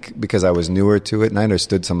 I think because I was newer to it and I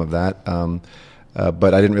understood some of that,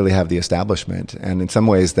 but I didn't really have the establishment. And in some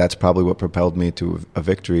ways, that's probably what propelled me to a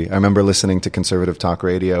victory. I remember listening to conservative talk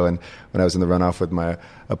radio, and when I was in the runoff with my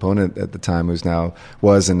opponent at the time, who's now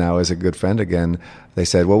was and now is a good friend again, they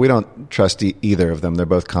said, "Well, we don't trust either of them. They're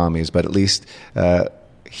both commies, but at least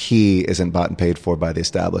he isn't bought and paid for by the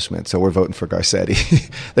establishment. So we're voting for Garcetti."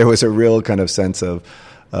 There was a real kind of sense of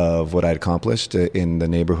what I'd accomplished in the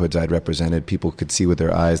neighborhoods I'd represented. People could see with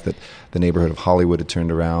their eyes that the neighborhood of Hollywood had turned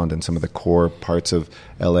around and some of the core parts of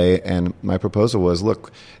LA. And my proposal was,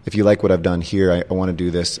 look, if you like what I've done here, I want to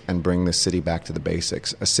do this and bring this city back to the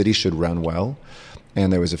basics. A city should run well.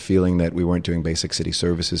 And there was a feeling that we weren't doing basic city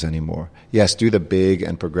services anymore. Yes, do the big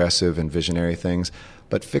and progressive and visionary things,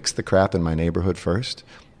 but fix the crap in my neighborhood first.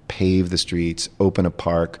 Pave the streets, open a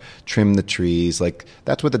park, trim the trees. Like,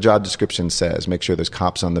 that's what the job description says. Make sure there's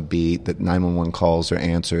cops on the beat, that 911 calls are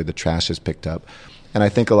answered, the trash is picked up. And I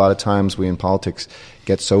think a lot of times we in politics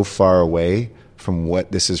get so far away from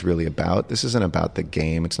what this is really about. This isn't about the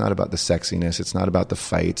game. It's not about the sexiness. It's not about the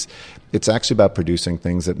fights. It's actually about producing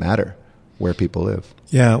things that matter where people live.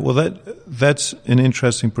 Yeah, well, that's an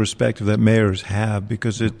interesting perspective that mayors have,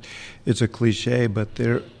 because it's a cliche, but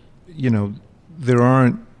there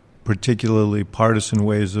aren't particularly partisan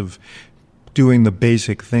ways of doing the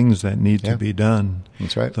basic things that need to be done.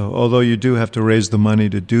 That's right. So, although you do have to raise the money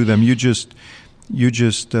to do them, you just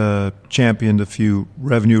championed a few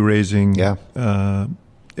revenue-raising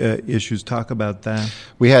issues. Talk about that.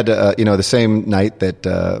 We had, the same night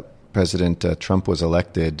that President Trump was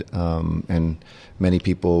elected, and many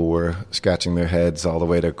people were scratching their heads all the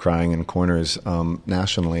way to crying in corners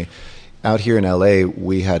nationally. Out here in LA,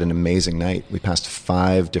 we had an amazing night. We passed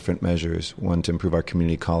 5 different measures. One to improve our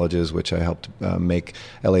community colleges, which I helped make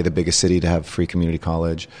LA the biggest city to have free community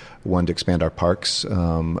college. One to expand our parks,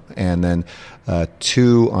 and then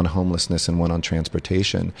 2 on homelessness and 1 on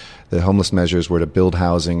transportation. The homeless measures were to build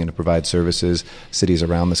housing and to provide services. Cities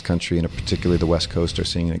around this country, and particularly the West Coast, are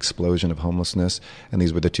seeing an explosion of homelessness, and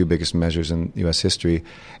these were the 2 biggest measures in U.S. history.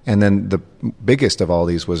 And then the biggest of all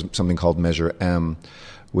these was something called Measure M,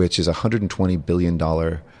 which is a $120 billion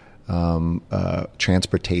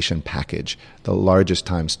transportation package, the largest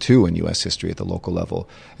times 2 in U.S. history at the local level.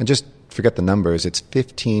 And just forget the numbers, it's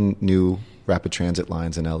 15 new rapid transit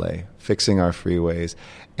lines in L.A., fixing our freeways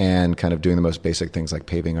and kind of doing the most basic things like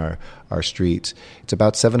paving our streets. It's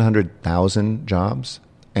about 700,000 jobs.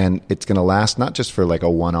 And it's going to last not just for like a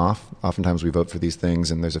one-off. Oftentimes we vote for these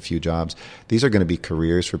things and there's a few jobs. These are going to be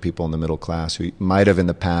careers for people in the middle class who might have in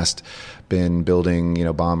the past been building,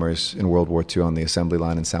 bombers in World War II on the assembly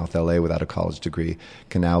line in South LA without a college degree,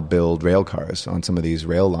 can now build rail cars on some of these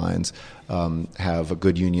rail lines, have a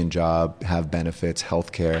good union job, have benefits,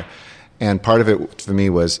 health care. And part of it for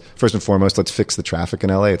me was, first and foremost, let's fix the traffic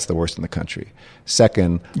in LA. It's the worst in the country.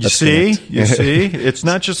 Second, you see, it's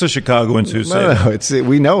not just the Chicagoans who say that.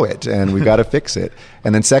 We know it, and we've got to fix it.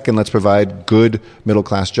 And then second, let's provide good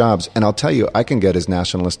middle-class jobs. And I'll tell you, I can get as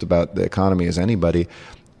nationalist about the economy as anybody.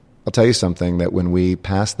 I'll tell you something, that when we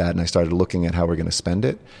passed that and I started looking at how we're going to spend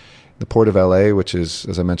it, the Port of LA, which is,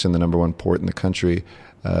 as I mentioned, the number 1 port in the country,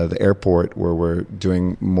 the airport where we're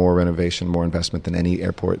doing more renovation, more investment than any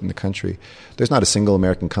airport in the country, there's not a single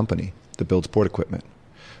American company that builds port equipment.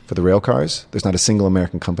 For the rail cars, there's not a single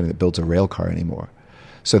American company that builds a rail car anymore.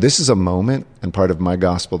 So this is a moment, and part of my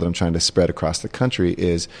gospel that I'm trying to spread across the country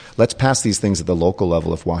is, let's pass these things at the local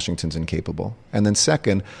level if Washington's incapable. And then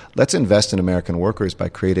second, let's invest in American workers by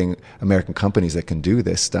creating American companies that can do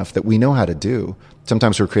this stuff that we know how to do.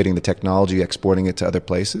 Sometimes we're creating the technology, exporting it to other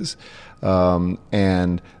places,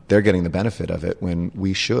 and they're getting the benefit of it when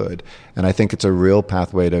we should. And I think it's a real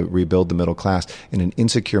pathway to rebuild the middle class in an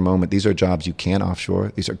insecure moment. These are jobs you can't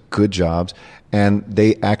offshore. These are good jobs, and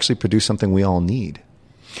they actually produce something we all need.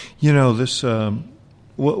 This.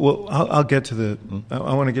 I'll get to the.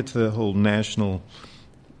 I want to get to the whole national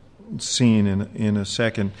scene in a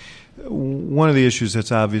second. One of the issues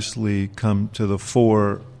that's obviously come to the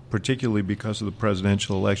fore, particularly because of the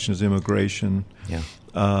presidential election, is immigration. Yeah.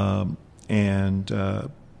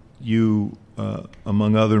 You,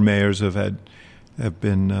 among other mayors, have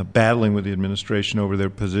been battling with the administration over their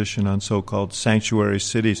position on so-called sanctuary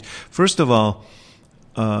cities. First of all,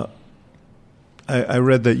 I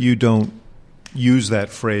read that you don't use that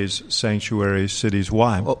phrase, sanctuary cities.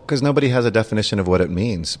 Why? Well, because nobody has a definition of what it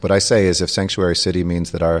means. What I say is, if sanctuary city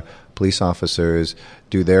means that our police officers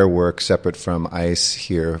do their work separate from ICE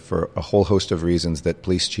here for a whole host of reasons that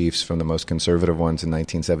police chiefs, from the most conservative ones in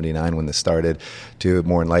 1979 when this started to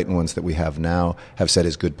more enlightened ones that we have now, have said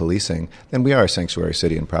is good policing, then we are a sanctuary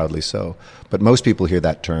city, and proudly so. But most people hear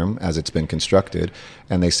that term as it's been constructed,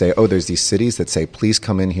 and they say, oh, there's these cities that say, please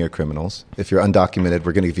come in here, criminals. If you're undocumented,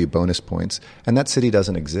 we're going to give you bonus points. And that city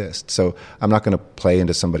doesn't exist. So I'm not going to play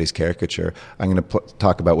into somebody's caricature. I'm going to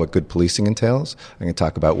talk about what good policing entails. I'm going to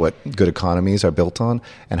talk about what good economies are built on,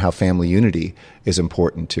 and how family unity is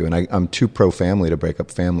important too. And I'm too pro-family to break up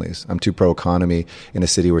families. I'm too pro-economy in a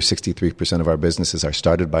city where 63% of our businesses are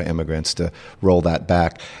started by immigrants to roll that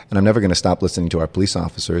back. And I'm never going to stop listening to our police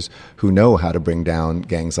officers who know how to bring down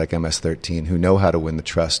gangs like MS-13, who know how to win the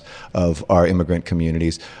trust of our immigrant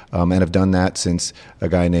communities, and have done that since a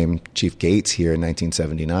guy named Chief Gates here in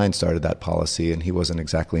 1979 started that policy, and he wasn't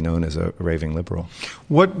exactly known as a raving liberal.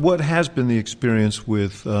 What has been the experience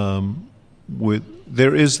with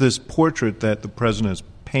there is this portrait that the president has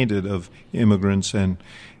painted of immigrants and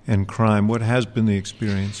crime. What has been the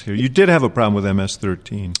experience here? You did have a problem with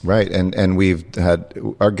MS-13. Right, and we've had,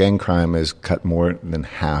 our gang crime is cut more than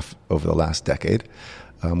half over the last decade.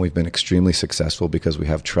 We've been extremely successful because we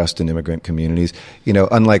have trust in immigrant communities.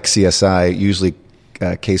 Unlike CSI, usually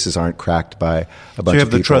cases aren't cracked by a bunch of people. So you have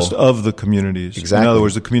the trust of the communities. Exactly. In other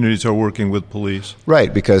words, the communities are working with police.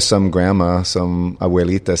 Right, because some grandma, some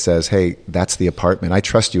abuelita says, hey, that's the apartment. I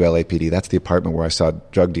trust you, LAPD. That's the apartment where I saw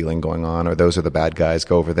drug dealing going on, or those are the bad guys.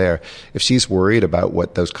 Go over there. If she's worried about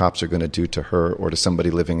what those cops are going to do to her or to somebody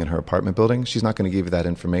living in her apartment building, she's not going to give you that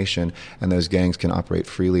information, and those gangs can operate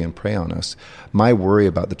freely and prey on us. My worry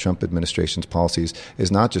about the Trump administration's policies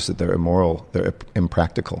is not just that they're immoral, they're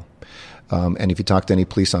impractical. And if you talk to any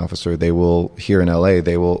police officer, they will, here in LA,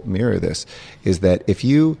 they will mirror this, is that if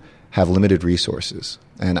you have limited resources,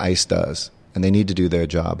 and ICE does, and they need to do their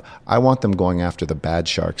job, I want them going after the bad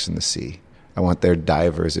sharks in the sea. I want their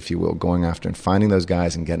divers, if you will, going after and finding those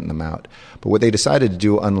guys and getting them out. But what they decided to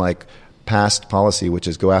do, unlike past policy, which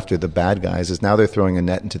is go after the bad guys, is now they're throwing a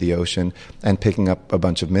net into the ocean and picking up a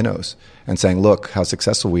bunch of minnows and saying, look how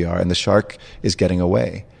successful we are, and the shark is getting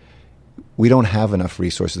away. We don't have enough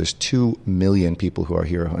resources. There's 2 million people who are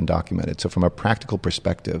here undocumented. So from a practical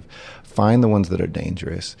perspective, find the ones that are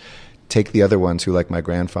dangerous. Take the other ones who, like my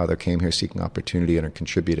grandfather, came here seeking opportunity and are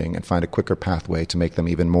contributing, and find a quicker pathway to make them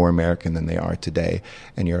even more American than they are today.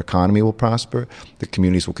 And your economy will prosper, the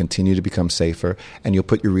communities will continue to become safer, and you'll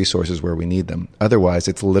put your resources where we need them. Otherwise,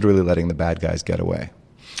 it's literally letting the bad guys get away.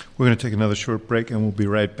 We're going to take another short break, and we'll be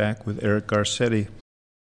right back with Eric Garcetti.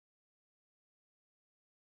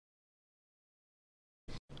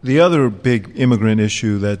 The other big immigrant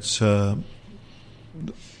issue that's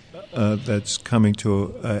coming to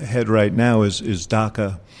a head right now is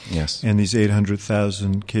DACA. Yes. And these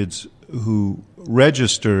 800,000 kids who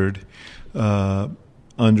registered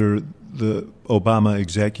under the Obama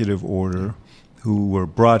executive order, who were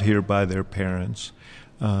brought here by their parents,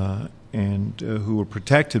 and who were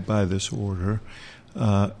protected by this order,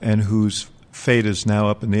 and whose fate is now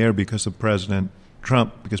up in the air because of President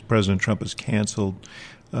Trump has canceled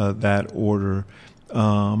that order.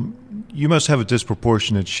 You must have a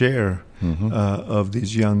disproportionate share of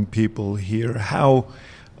these young people here. How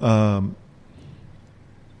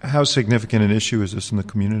significant an issue is this in the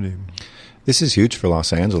community? This is huge for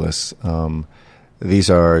Los Angeles. These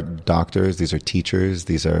are doctors, these are teachers,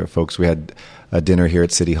 these are folks. We had a dinner here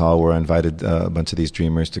at City Hall where I invited a bunch of these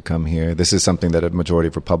dreamers to come here. This is something that a majority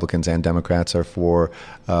of Republicans and Democrats are for,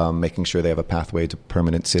 making sure they have a pathway to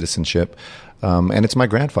permanent citizenship. And it's my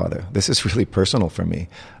grandfather. This is really personal for me.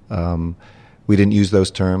 We didn't use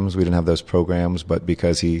those terms, we didn't have those programs, but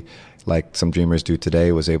because he, like some dreamers do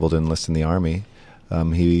today, was able to enlist in the Army,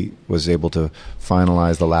 he was able to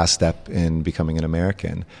finalize the last step in becoming an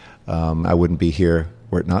American. I wouldn't be here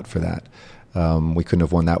were it not for that. We couldn't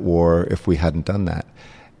have won that war if we hadn't done that.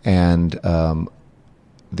 And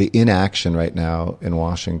the inaction right now in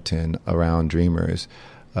Washington around dreamers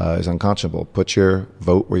is unconscionable. Put your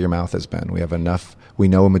vote where your mouth has been. We have enough. We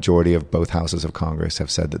know a majority of both houses of Congress have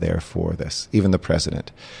said that they are for this, even the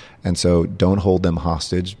president. And so don't hold them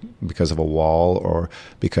hostage because of a wall or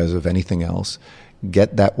because of anything else.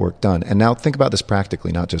 Get that work done. And now think about this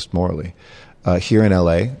practically, not just morally. Here in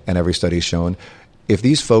LA, and every study has shown, if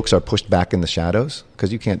these folks are pushed back in the shadows,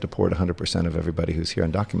 because you can't deport 100% of everybody who's here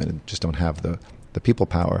undocumented, just don't have the people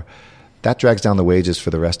power, that drags down the wages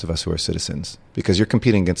for the rest of us who are citizens, because you're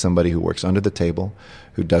competing against somebody who works under the table,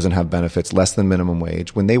 who doesn't have benefits, less than minimum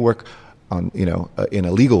wage. When they work on, in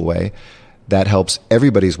a legal way, that helps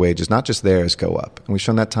everybody's wages, not just theirs, go up. And we've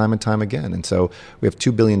shown that time and time again. And so we have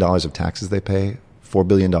 $2 billion of taxes they pay, $4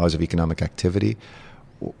 billion of economic activity.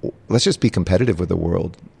 Let's just be competitive with the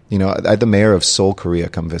world. I had the mayor of Seoul, Korea,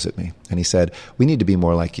 come visit me, and he said, we need to be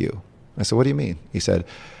more like you. I said, what do you mean? He said,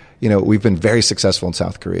 we've been very successful in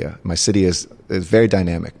South Korea. My city is very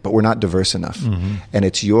dynamic, but we're not diverse enough. Mm-hmm. And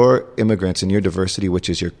it's your immigrants and your diversity which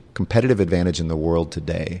is your competitive advantage in the world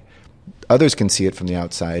today. Others can see it from the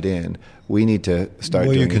outside in. We need to start doing it from the inside out.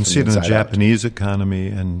 Well, you can see it in the Japanese economy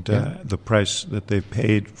and the price that they've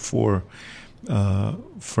paid for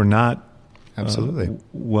not absolutely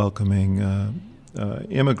welcoming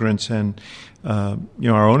immigrants. And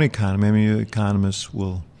our own economy. I mean, economists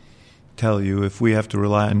will tell you if we have to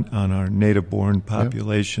rely on our native-born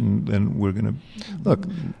population, then we're going to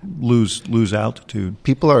lose altitude.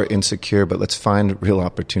 People are insecure, but let's find real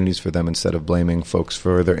opportunities for them instead of blaming folks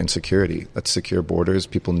for their insecurity. Let's secure borders.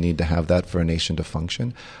 People need to have that for a nation to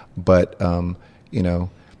function. But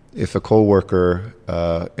if a coal worker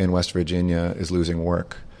in West Virginia is losing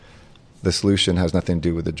work, the solution has nothing to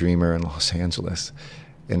do with the dreamer in Los Angeles.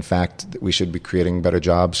 In fact, we should be creating better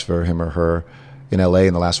jobs for him or her. In LA,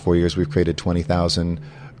 in the last 4 years, we've created 20,000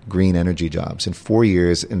 green energy jobs. In 4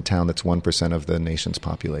 years, in a town that's 1% of the nation's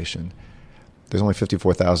population. There's only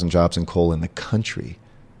 54,000 jobs in coal in the country.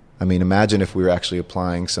 I mean, imagine if we were actually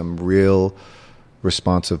applying some real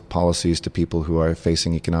responsive policies to people who are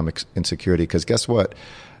facing economic insecurity. Because guess what?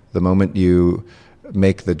 The moment you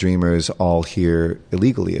make the dreamers all here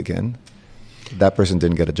illegally again, that person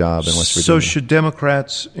didn't get a job in West Virginia. So should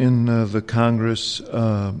Democrats in the Congress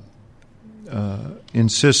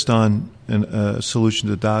insist on a solution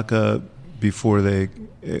to DACA before they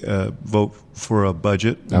vote for a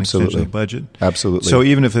budget? Absolutely. Budget? Absolutely. So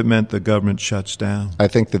even if it meant the government shuts down? I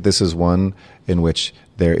think that this is one in which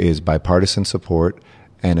there is bipartisan support,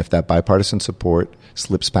 and if that bipartisan support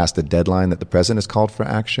slips past the deadline that the president has called for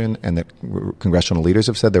action and that congressional leaders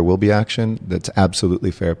have said there will be action, that's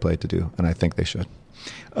absolutely fair play to do, and I think they should.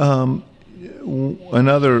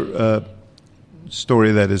 Another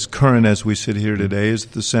story that is current as we sit here today is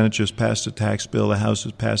that the Senate just passed a tax bill, the House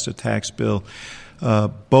has passed a tax bill.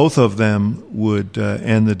 Both of them would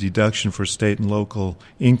end the deduction for state and local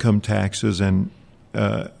income taxes and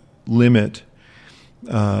limit,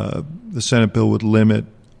 the Senate bill would limit,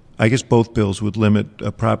 I guess both bills would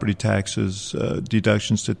limit property taxes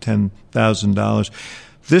deductions to $10,000.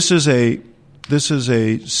 This is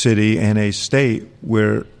a city and a state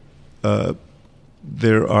where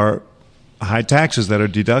there are high taxes that are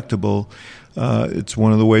deductible. It's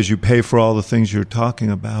one of the ways you pay for all the things you're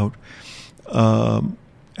talking about.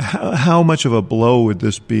 How much of a blow would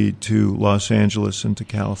this be to Los Angeles and to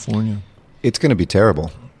California? It's going to be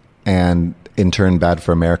terrible, and in turn bad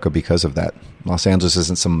for America because of that. Los Angeles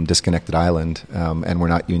isn't some disconnected island, and we're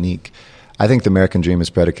not unique. I think the American dream is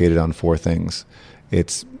predicated on four things.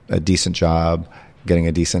 It's a decent job, getting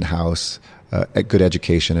a decent house, a good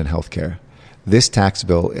education, and health care. This tax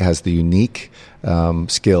bill has the unique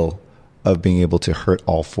skill of being able to hurt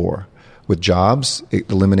all four. With jobs, it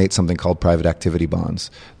eliminates something called private activity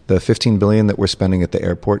bonds. The $15 billion that we're spending at the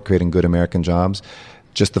airport creating good American jobs,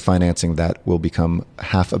 just the financing of that will become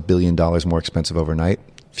 $500 million more expensive overnight.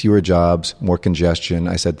 Fewer jobs, more congestion.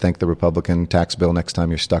 I said, thank the Republican tax bill next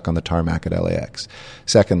time you're stuck on the tarmac at LAX.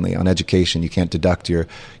 Secondly, on education, you can't deduct your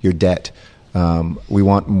debt. We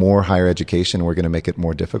want more higher education. We're going to make it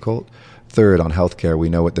more difficult. Third, on healthcare, we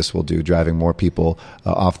know what this will do, driving more people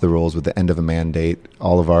off the rolls with the end of a mandate.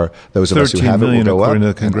 All of those of us who have it will go up, and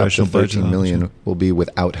up to 13 million will be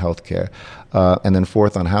without healthcare. And then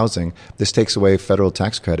fourth, on housing, this takes away federal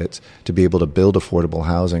tax credits to be able to build affordable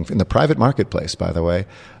housing in the private marketplace, by the way,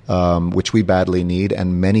 which we badly need,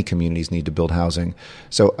 and many communities need to build housing.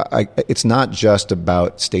 So it's not just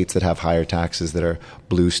about states that have higher taxes that are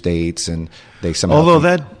blue states, and they somehow...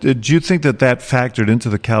 Although do you think that factored into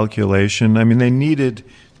the calculation? I mean, they needed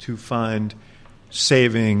to find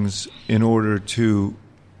savings in order to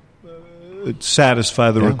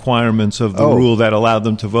satisfy the requirements of the rule that allowed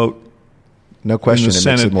them to vote. No question, it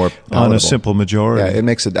makes it more palatable. On a simple majority. Yeah, it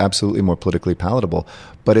makes it absolutely more politically palatable.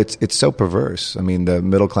 But it's so perverse. I mean, the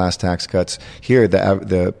middle class tax cuts here,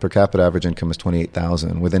 the per capita average income is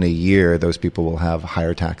 $28,000. Within a year, those people will have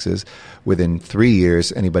higher taxes. Within 3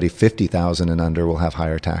 years, anybody $50,000 and under will have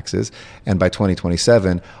higher taxes. And by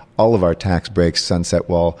 2027, all of our tax breaks sunset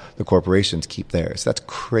while the corporations keep theirs. That's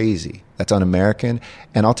crazy. That's un-American.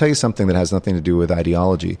 And I'll tell you something that has nothing to do with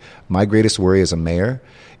ideology. My greatest worry as a mayor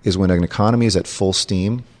is when an economy is at full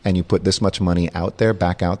steam and you put this much money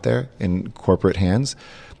back out there in corporate hands,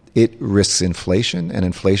 it risks inflation, and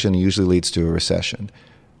inflation usually leads to a recession.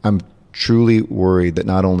 I'm truly worried that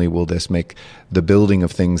not only will this make the building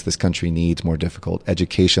of things this country needs more difficult,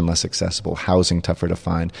 education less accessible, housing tougher to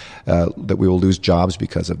find, that we will lose jobs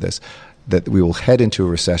because of this, that we will head into a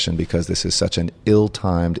recession because this is such an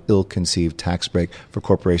ill-timed, ill-conceived tax break for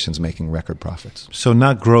corporations making record profits. So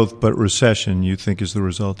not growth, but recession, you think, is the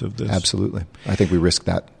result of this? Absolutely. I think we risk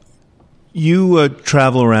that. You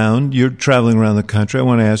travel around. You're traveling around the country. I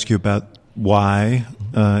want to ask you about why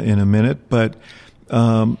in a minute. But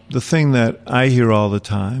the thing that I hear all the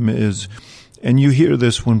time is, and you hear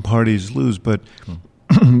this when parties lose, but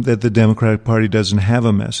that the Democratic Party doesn't have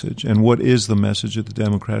a message. And what is the message of the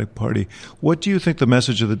Democratic Party? What do you think the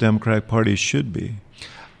message of the Democratic Party should be?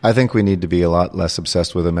 I think we need to be a lot less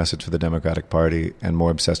obsessed with a message for the Democratic Party and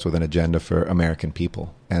more obsessed with an agenda for American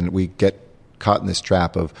people. And we get caught in this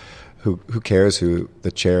trap of who cares who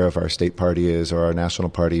the chair of our state party is or our national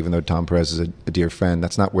party, even though Tom Perez is a dear friend.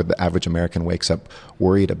 That's not what the average American wakes up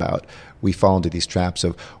worried about. We fall into these traps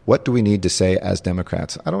of what do we need to say as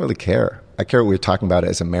Democrats? I don't really care. I care what we're talking about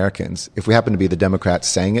as Americans. If we happen to be the Democrats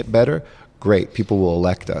saying it better, great. People will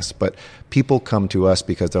elect us. But people come to us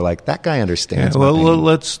because they're like, that guy understands. Yeah, well,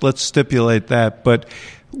 let's stipulate that. But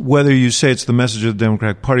whether you say it's the message of the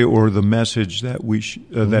Democratic Party or the message that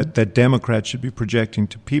that Democrats should be projecting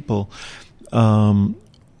to people,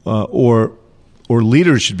 or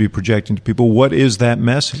leaders should be projecting to people? What is that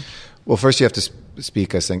message? Well, first you have to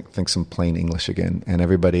speak, I think some plain English again, and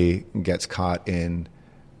everybody gets caught in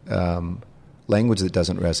language that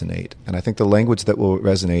doesn't resonate. And I think the language that will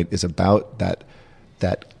resonate is about that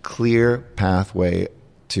clear pathway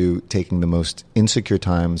to taking the most insecure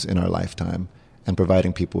times in our lifetime and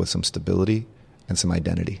providing people with some stability and some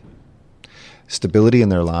identity. Stability in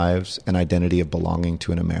their lives and identity of belonging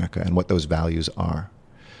to an America and what those values are.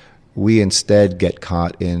 We instead get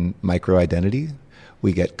caught in micro-identity.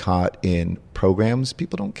 We get caught in programs.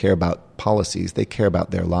 People don't care about policies. They care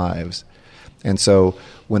about their lives. And so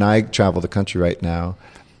when I travel the country right now,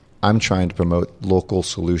 I'm trying to promote local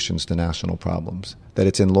solutions to national problems, that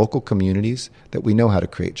it's in local communities that we know how to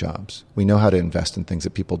create jobs. We know how to invest in things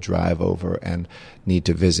that people drive over and need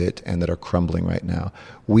to visit and that are crumbling right now.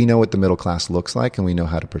 We know what the middle class looks like, and we know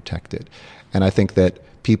how to protect it. And I think that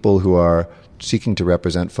people who are seeking to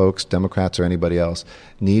represent folks, Democrats or anybody else,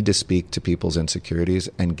 need to speak to people's insecurities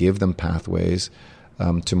and give them pathways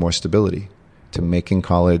to more stability, to making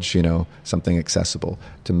college, something accessible,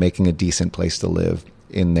 to making a decent place to live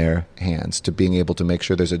in their hands, to being able to make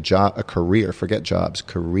sure there's a job, a career, forget jobs,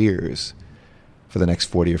 careers for the next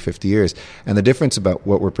 40 or 50 years. And the difference about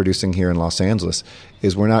what we're producing here in Los Angeles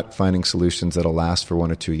is we're not finding solutions that'll last for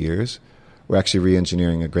 1 or 2 years. We're actually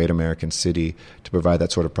re-engineering a great American city to provide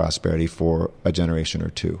that sort of prosperity for a generation or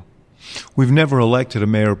two. We've never elected a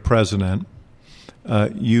mayor president.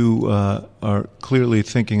 You are clearly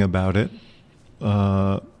thinking about it.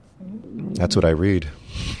 That's what I read.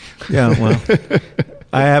 Yeah, well,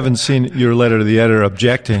 I haven't seen your letter to the editor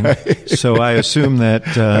objecting, so I assume that...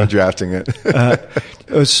 I'm drafting it.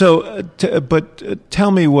 But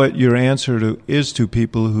tell me what your answer is to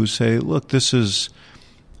people who say, look, this is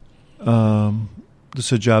a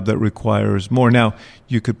job that requires more. Now,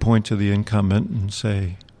 you could point to the incumbent and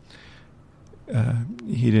say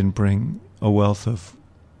he didn't bring a wealth of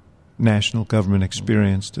national government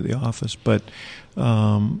experience to the office, but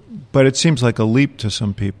it seems like a leap to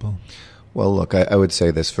some people. Well, look, I would say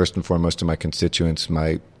this. First and foremost, to my constituents,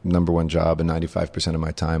 my number one job and 95% of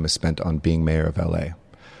my time is spent on being mayor of L.A.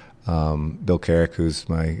 Bill Carrick, who's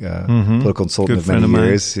my political consultant of many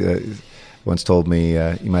years, once told me,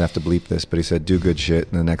 you might have to bleep this, but he said, do good shit,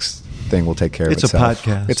 and the next thing will take care of itself. It's a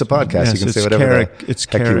podcast. It's a podcast. Yes, you can say whatever the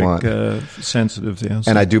heck you want. Sensitive. Yeah,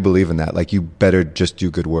 and I do believe in that. Like, you better just do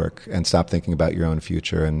good work and stop thinking about your own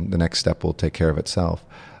future, and the next step will take care of itself.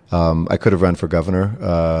 I could have run for governor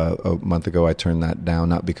a month ago. I turned that down,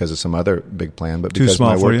 not because of some other big plan, but because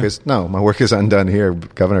my work is undone here.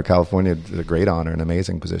 Governor of California is a great honor, an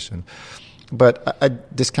amazing position. But I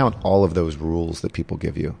discount all of those rules that people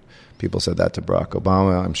give you. People said that to Barack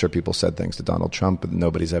Obama. I'm sure people said things to Donald Trump, but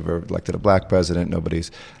nobody's ever elected a black president. Nobody's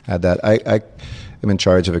had that. I am in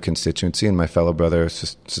charge of a constituency, and my fellow brother,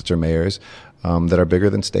 sister mayors that are bigger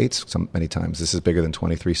than states many times. This is bigger than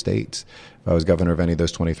 23 states. If I was governor of any of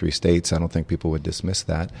those 23 states, I don't think people would dismiss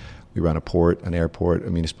that. We run a port, an airport, a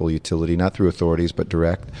municipal utility, not through authorities, but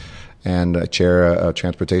direct, and chair a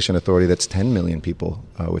transportation authority that's 10 million people,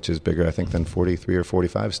 which is bigger, I think, than 43 or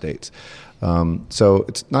 45 states. So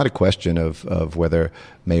it's not a question of whether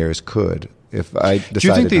mayors could. If I decided Do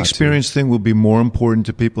you think the experience thing will be more important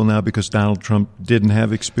to people now because Donald Trump didn't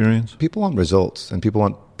have experience? People want results, and people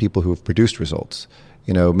want people who have produced results.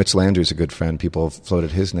 Mitch Landrieu's a good friend. People have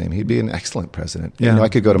floated his name. He'd be an excellent president. Yeah. I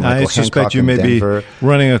could go to Michael Hancock in Denver. I suspect you may be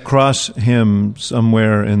running across him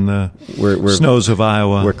somewhere in the snows of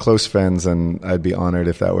Iowa. We're close friends, and I'd be honored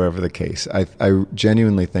if that were ever the case. I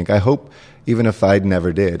genuinely think, I hope, even if I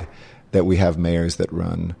never did, that we have mayors that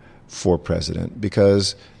run for president,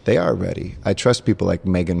 because they are ready. I trust people like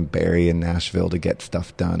Megan Barry in Nashville to get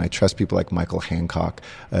stuff done. I trust people like Michael Hancock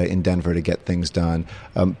in Denver to get things done.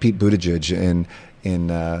 Pete Buttigieg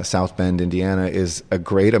in South Bend, Indiana, is a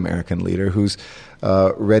great American leader who's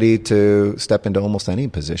ready to step into almost any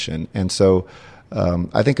position. And so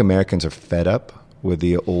I think Americans are fed up with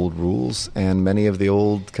the old rules and many of the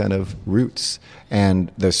old kind of roots.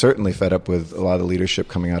 And they're certainly fed up with a lot of leadership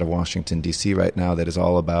coming out of Washington, D.C. right now that is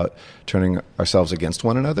all about turning ourselves against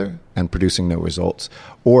one another and producing no results,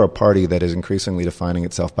 or a party that is increasingly defining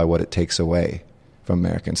itself by what it takes away from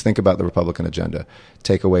Americans. Think about the Republican agenda.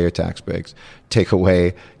 Take away your tax breaks. Take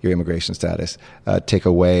away your immigration status. Take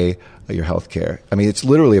away your health care. I mean, it's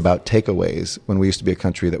literally about takeaways when we used to be a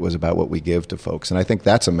country that was about what we give to folks. And I think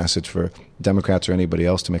that's a message for Democrats or anybody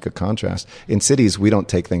else to make a contrast. In cities, we don't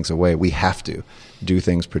take things away. We have to do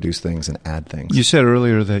things, produce things, and add things. You said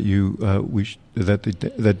earlier that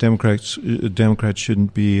that Democrats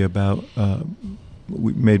shouldn't be about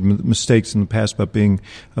we made mistakes in the past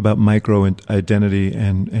about micro identity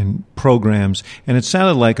and programs, and it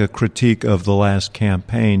sounded like a critique of the last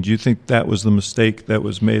campaign. Do you think that was the mistake that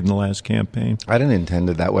was made in the last campaign? I didn't intend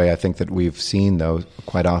it that way. I think that we've seen, though,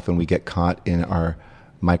 quite often we get caught in our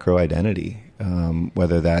micro identity,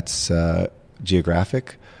 whether that's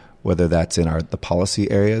geographic, whether that's in the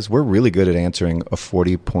policy areas. We're really good at answering a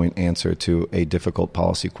 40-point answer to a difficult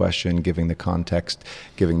policy question, giving the context,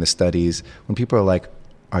 giving the studies. When people are like,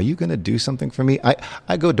 are you going to do something for me?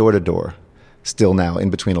 I go door to door still now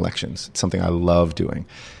in between elections. It's something I love doing.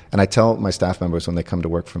 And I tell my staff members when they come to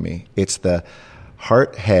work for me, it's the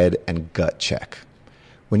heart, head, and gut check.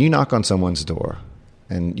 When you knock on someone's door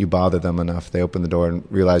and you bother them enough, they open the door and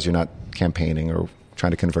realize you're not campaigning or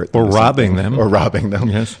trying to convert them. Or robbing them. Or robbing them.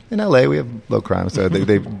 Yes. In LA, we have low crime, so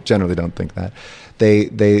they generally don't think that.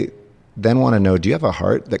 They then want to know, do you have a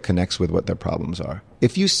heart that connects with what their problems are?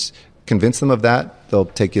 If you convince them of that, they'll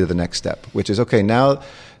take you to the next step, which is, okay, now,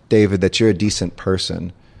 David, that you're a decent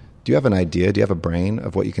person, do you have an idea? Do you have a brain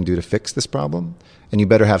of what you can do to fix this problem? And you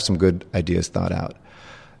better have some good ideas thought out.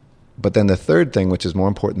 But then the third thing, which is more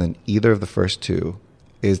important than either of the first two,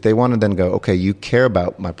 is they want to then go, okay, you care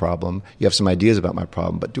about my problem, you have some ideas about my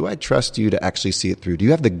problem, but do I trust you to actually see it through? Do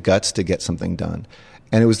you have the guts to get something done?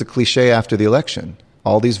 And it was the cliche after the election.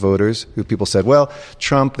 All these voters who people said, well,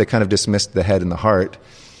 Trump, they kind of dismissed the head and the heart,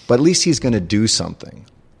 but at least he's going to do something.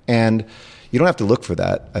 And you don't have to look for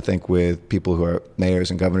that, I think, with people who are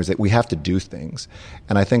mayors and governors, that we have to do things.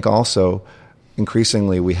 And I think also,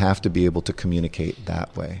 increasingly, we have to be able to communicate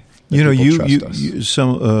that way. You know,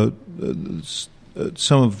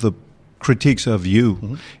 some of the critiques of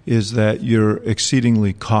you is that you're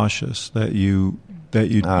exceedingly cautious, that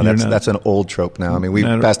that's an old trope now. I mean, we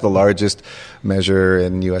passed the largest measure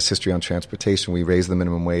in U.S. history on transportation. We raised the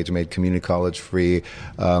minimum wage, made community college free.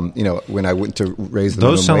 When I went to raise the minimum wage,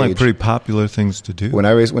 those sound like pretty popular things to do. When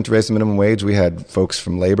I went to raise the minimum wage, we had folks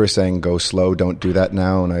from labor saying, go slow, don't do that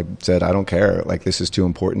now. And I said, I don't care. Like, this is too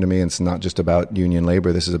important to me. It's not just about union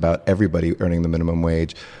labor. This is about everybody earning the minimum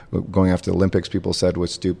wage. Going after the Olympics, people said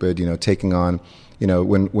was stupid. Taking on,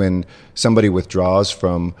 when somebody withdraws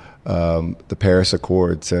from the Paris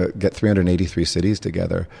Accord to get 383 cities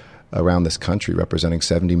together around this country representing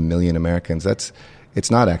 70 million Americans,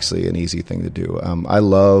 it's not actually an easy thing to do. I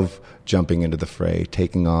love jumping into the fray,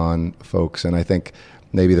 taking on folks, and I think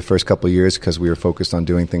maybe the first couple of years, because we were focused on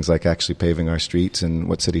doing things like actually paving our streets and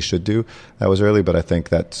what cities should do, that was early, but I think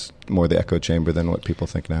that's more the echo chamber than what people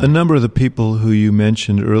think now. A number of the people who you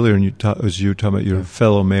mentioned earlier, and as you were talking about your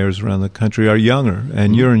fellow mayors around the country, are younger,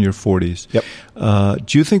 and you're in your 40s. Yep.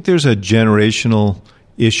 Do you think there's a generational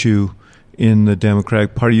issue in the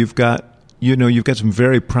Democratic Party? You've got some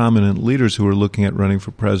very prominent leaders who are looking at running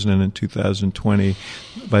for president in 2020.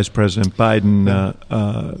 Vice President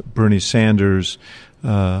Biden, Bernie Sanders,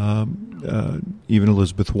 even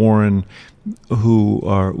Elizabeth Warren, who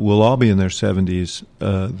will all be in their 70s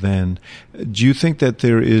then. Do you think that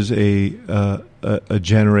there is a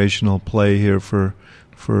generational play here for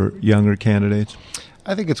younger candidates?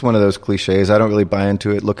 I think it's one of those cliches. I don't really buy into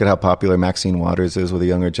it. Look at how popular Maxine Waters is with a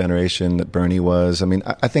younger generation that Bernie was. I mean,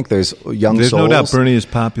 I think there's young souls. There's no doubt Bernie is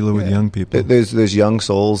popular with young people. There's young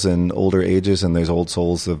souls in older ages, and there's old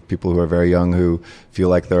souls of people who are very young who feel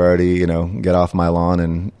like they're already, get off my lawn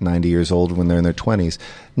and 90 years old when they're in their 20s.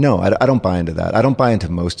 No, I don't buy into that. I don't buy into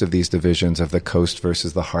most of these divisions of the coast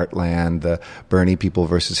versus the heartland, the Bernie people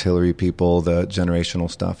versus Hillary people, the generational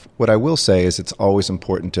stuff. What I will say is it's always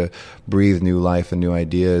important to breathe new life and new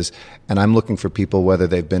ideas. And I'm looking for people, whether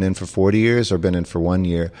they've been in for 40 years or been in for 1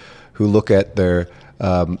 year, who look at their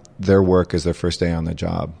work as their first day on the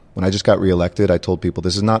job. When I just got reelected, I told people,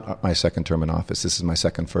 this is not my second term in office. This is my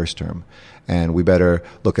first term. And we better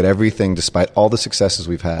look at everything despite all the successes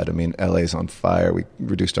we've had. I mean, LA's on fire. We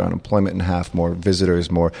reduced our unemployment in half, more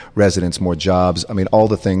visitors, more residents, more jobs. I mean, all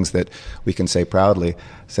the things that we can say proudly.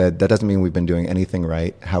 Said, that doesn't mean we've been doing anything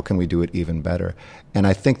right. How can we do it even better? And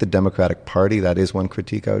I think the Democratic Party, that is one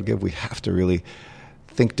critique I would give. We have to really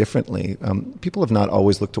think differently. People have not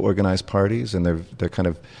always looked to organized parties, and they're kind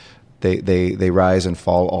of they rise and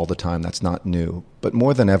fall all the time. That's not new. But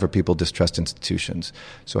more than ever, people distrust institutions.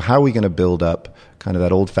 So how are we going to build up kind of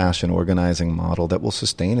that old-fashioned organizing model that will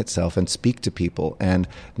sustain itself and speak to people and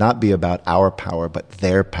not be about our power, but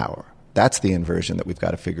their power? That's the inversion that we've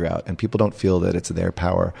got to figure out. And people don't feel that it's their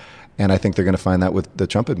power. And I think they're going to find that with the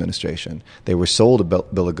Trump administration. They were sold a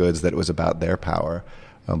bill of goods that it was about their power.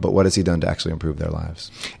 But what has he done to actually improve their lives?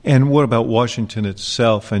 And what about Washington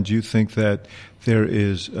itself? And do you think that there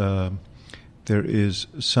is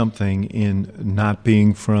something in not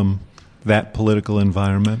being from that political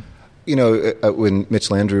environment? When Mitch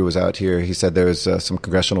Landrieu was out here, he said there was some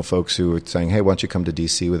congressional folks who were saying, hey, why don't you come to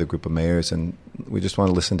D.C. with a group of mayors, and we just want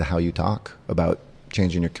to listen to how you talk about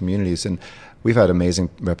changing your communities. And we've had amazing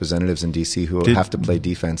representatives in D.C. who have to play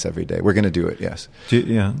defense every day. We're going to do it, yes.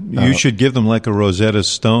 You should give them like a Rosetta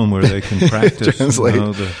Stone where they can practice.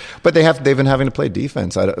 Translate. But they've been having to play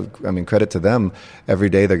defense. I mean, credit to them. Every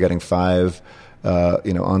day they're getting 5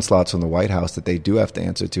 onslaughts from the White House that they do have to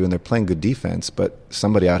answer to, and they're playing good defense, but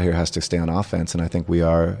somebody out here has to stay on offense, and I think we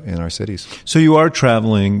are in our cities. So you are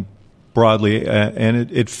traveling broadly,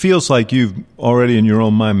 and it feels like you've already in your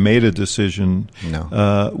own mind made a decision.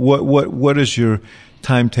 No. What is your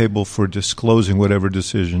timetable for disclosing whatever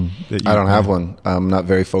decision that you I don't have one. I'm not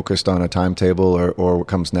very focused on a timetable or what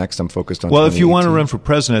comes next. I'm focused on. Well, if you want to run for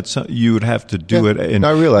president, you would have to do it.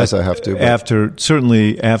 I realize I have to.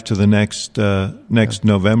 Certainly after the next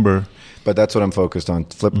November. But that's what I'm focused on.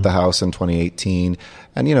 Flip the House in 2018,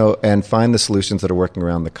 and find the solutions that are working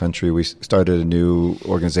around the country. We started a new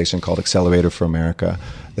organization called Accelerator for America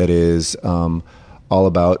that is all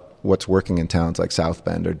about what's working in towns like South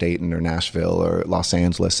Bend or Dayton or Nashville or Los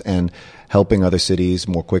Angeles, and helping other cities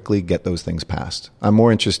more quickly get those things passed. I'm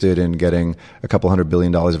more interested in getting a couple $100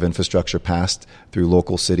 billion of infrastructure passed through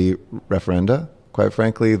local city referenda, quite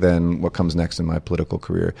frankly, than what comes next in my political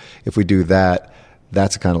career. If we do that,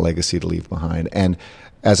 that's the kind of legacy to leave behind. And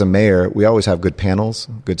as a mayor, we always have good panels,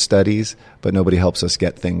 good studies, but nobody helps us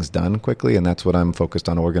get things done quickly, and that's what I'm focused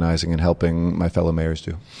on organizing and helping my fellow mayors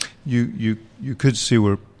do. You could see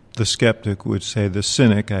where the skeptic would say, the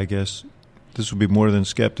cynic, I guess, this would be more than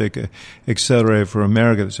skeptic, Accelerator for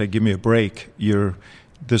America, to say, give me a break.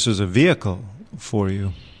 This is a vehicle for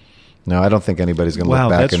you. No, I don't think anybody's going to look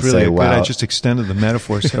back and really say, wow. I just extended the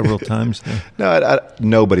metaphor several times there. No,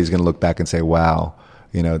 nobody's going to look back and say, wow.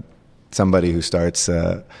 Somebody who starts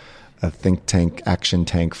a think tank, action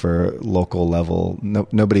tank for local level,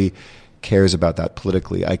 nobody cares about that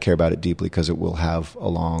politically. I care about it deeply because it will have a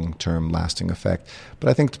long-term lasting effect. But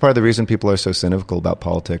I think part of the reason people are so cynical about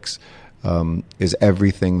politics is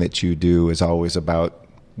everything that you do is always about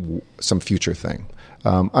some future thing.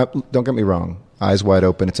 Don't get me wrong. Eyes wide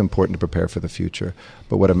open. It's important to prepare for the future.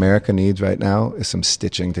 But what America needs right now is some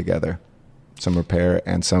stitching together, some repair,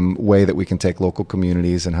 and some way that we can take local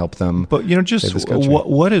communities and help them. But just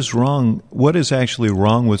what is wrong? What is actually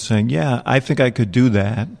wrong with saying, yeah, I think I could do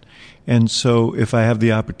that, and so if I have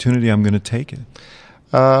the opportunity, I'm going to take it?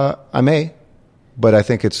 I may, but I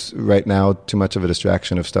think it's right now too much of a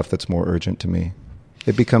distraction of stuff that's more urgent to me.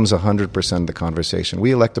 It becomes 100% the conversation. We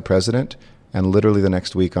elect a president, and literally the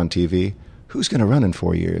next week on TV, who's going to run in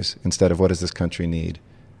 4 years instead of what does this country need?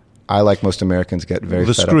 I, like most Americans, get very fed up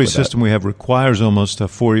with that. The screwy system we have requires almost a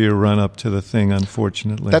 4-year run-up to the thing,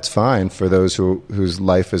 unfortunately. That's fine for those whose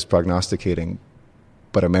life is prognosticating.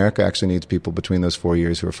 But America actually needs people between those 4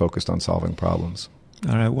 years who are focused on solving problems.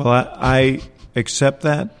 All right. Well, I accept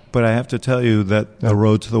that, but I have to tell you that the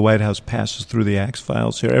road to the White House passes through the Axe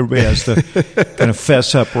Files here. Everybody has to kind of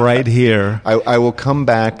fess up right here. I will come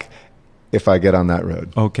back if I get on that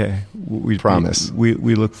road. Okay. We promise. We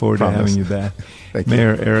look forward to having you back. Thank you.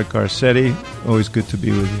 Mayor Eric Garcetti, always good to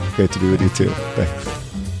be with you. Great to be with you, too. Thanks.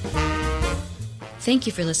 Thank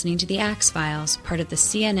you for listening to The Axe Files, part of the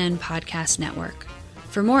CNN Podcast Network.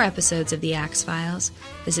 For more episodes of The Axe Files,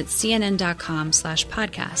 visit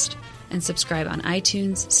cnn.com/podcast and subscribe on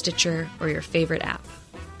iTunes, Stitcher, or your favorite app.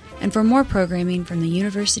 And for more programming from the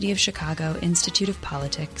University of Chicago Institute of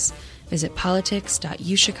Politics, visit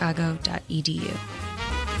politics.uchicago.edu.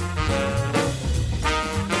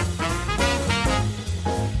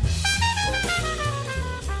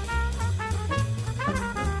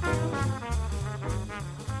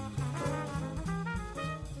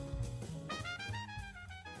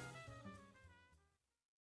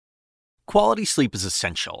 Quality sleep is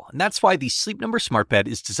essential, and that's why the Sleep Number Smart Bed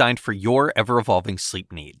is designed for your ever-evolving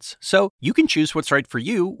sleep needs. So you can choose what's right for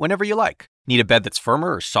you whenever you like. Need a bed that's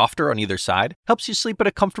firmer or softer on either side? Helps you sleep at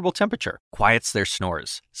a comfortable temperature. Quiets their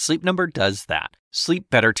snores. Sleep Number does that. Sleep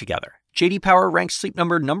better together. J.D. Power ranks Sleep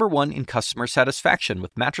Number #1 in customer satisfaction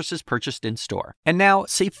with mattresses purchased in-store. And now,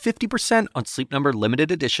 save 50% on Sleep Number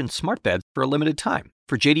Limited Edition Smart Beds for a limited time.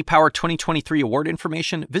 For J.D. Power 2023 award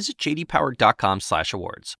information, visit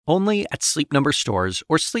jdpower.com/awards. Only at Sleep Number stores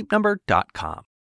or sleepnumber.com.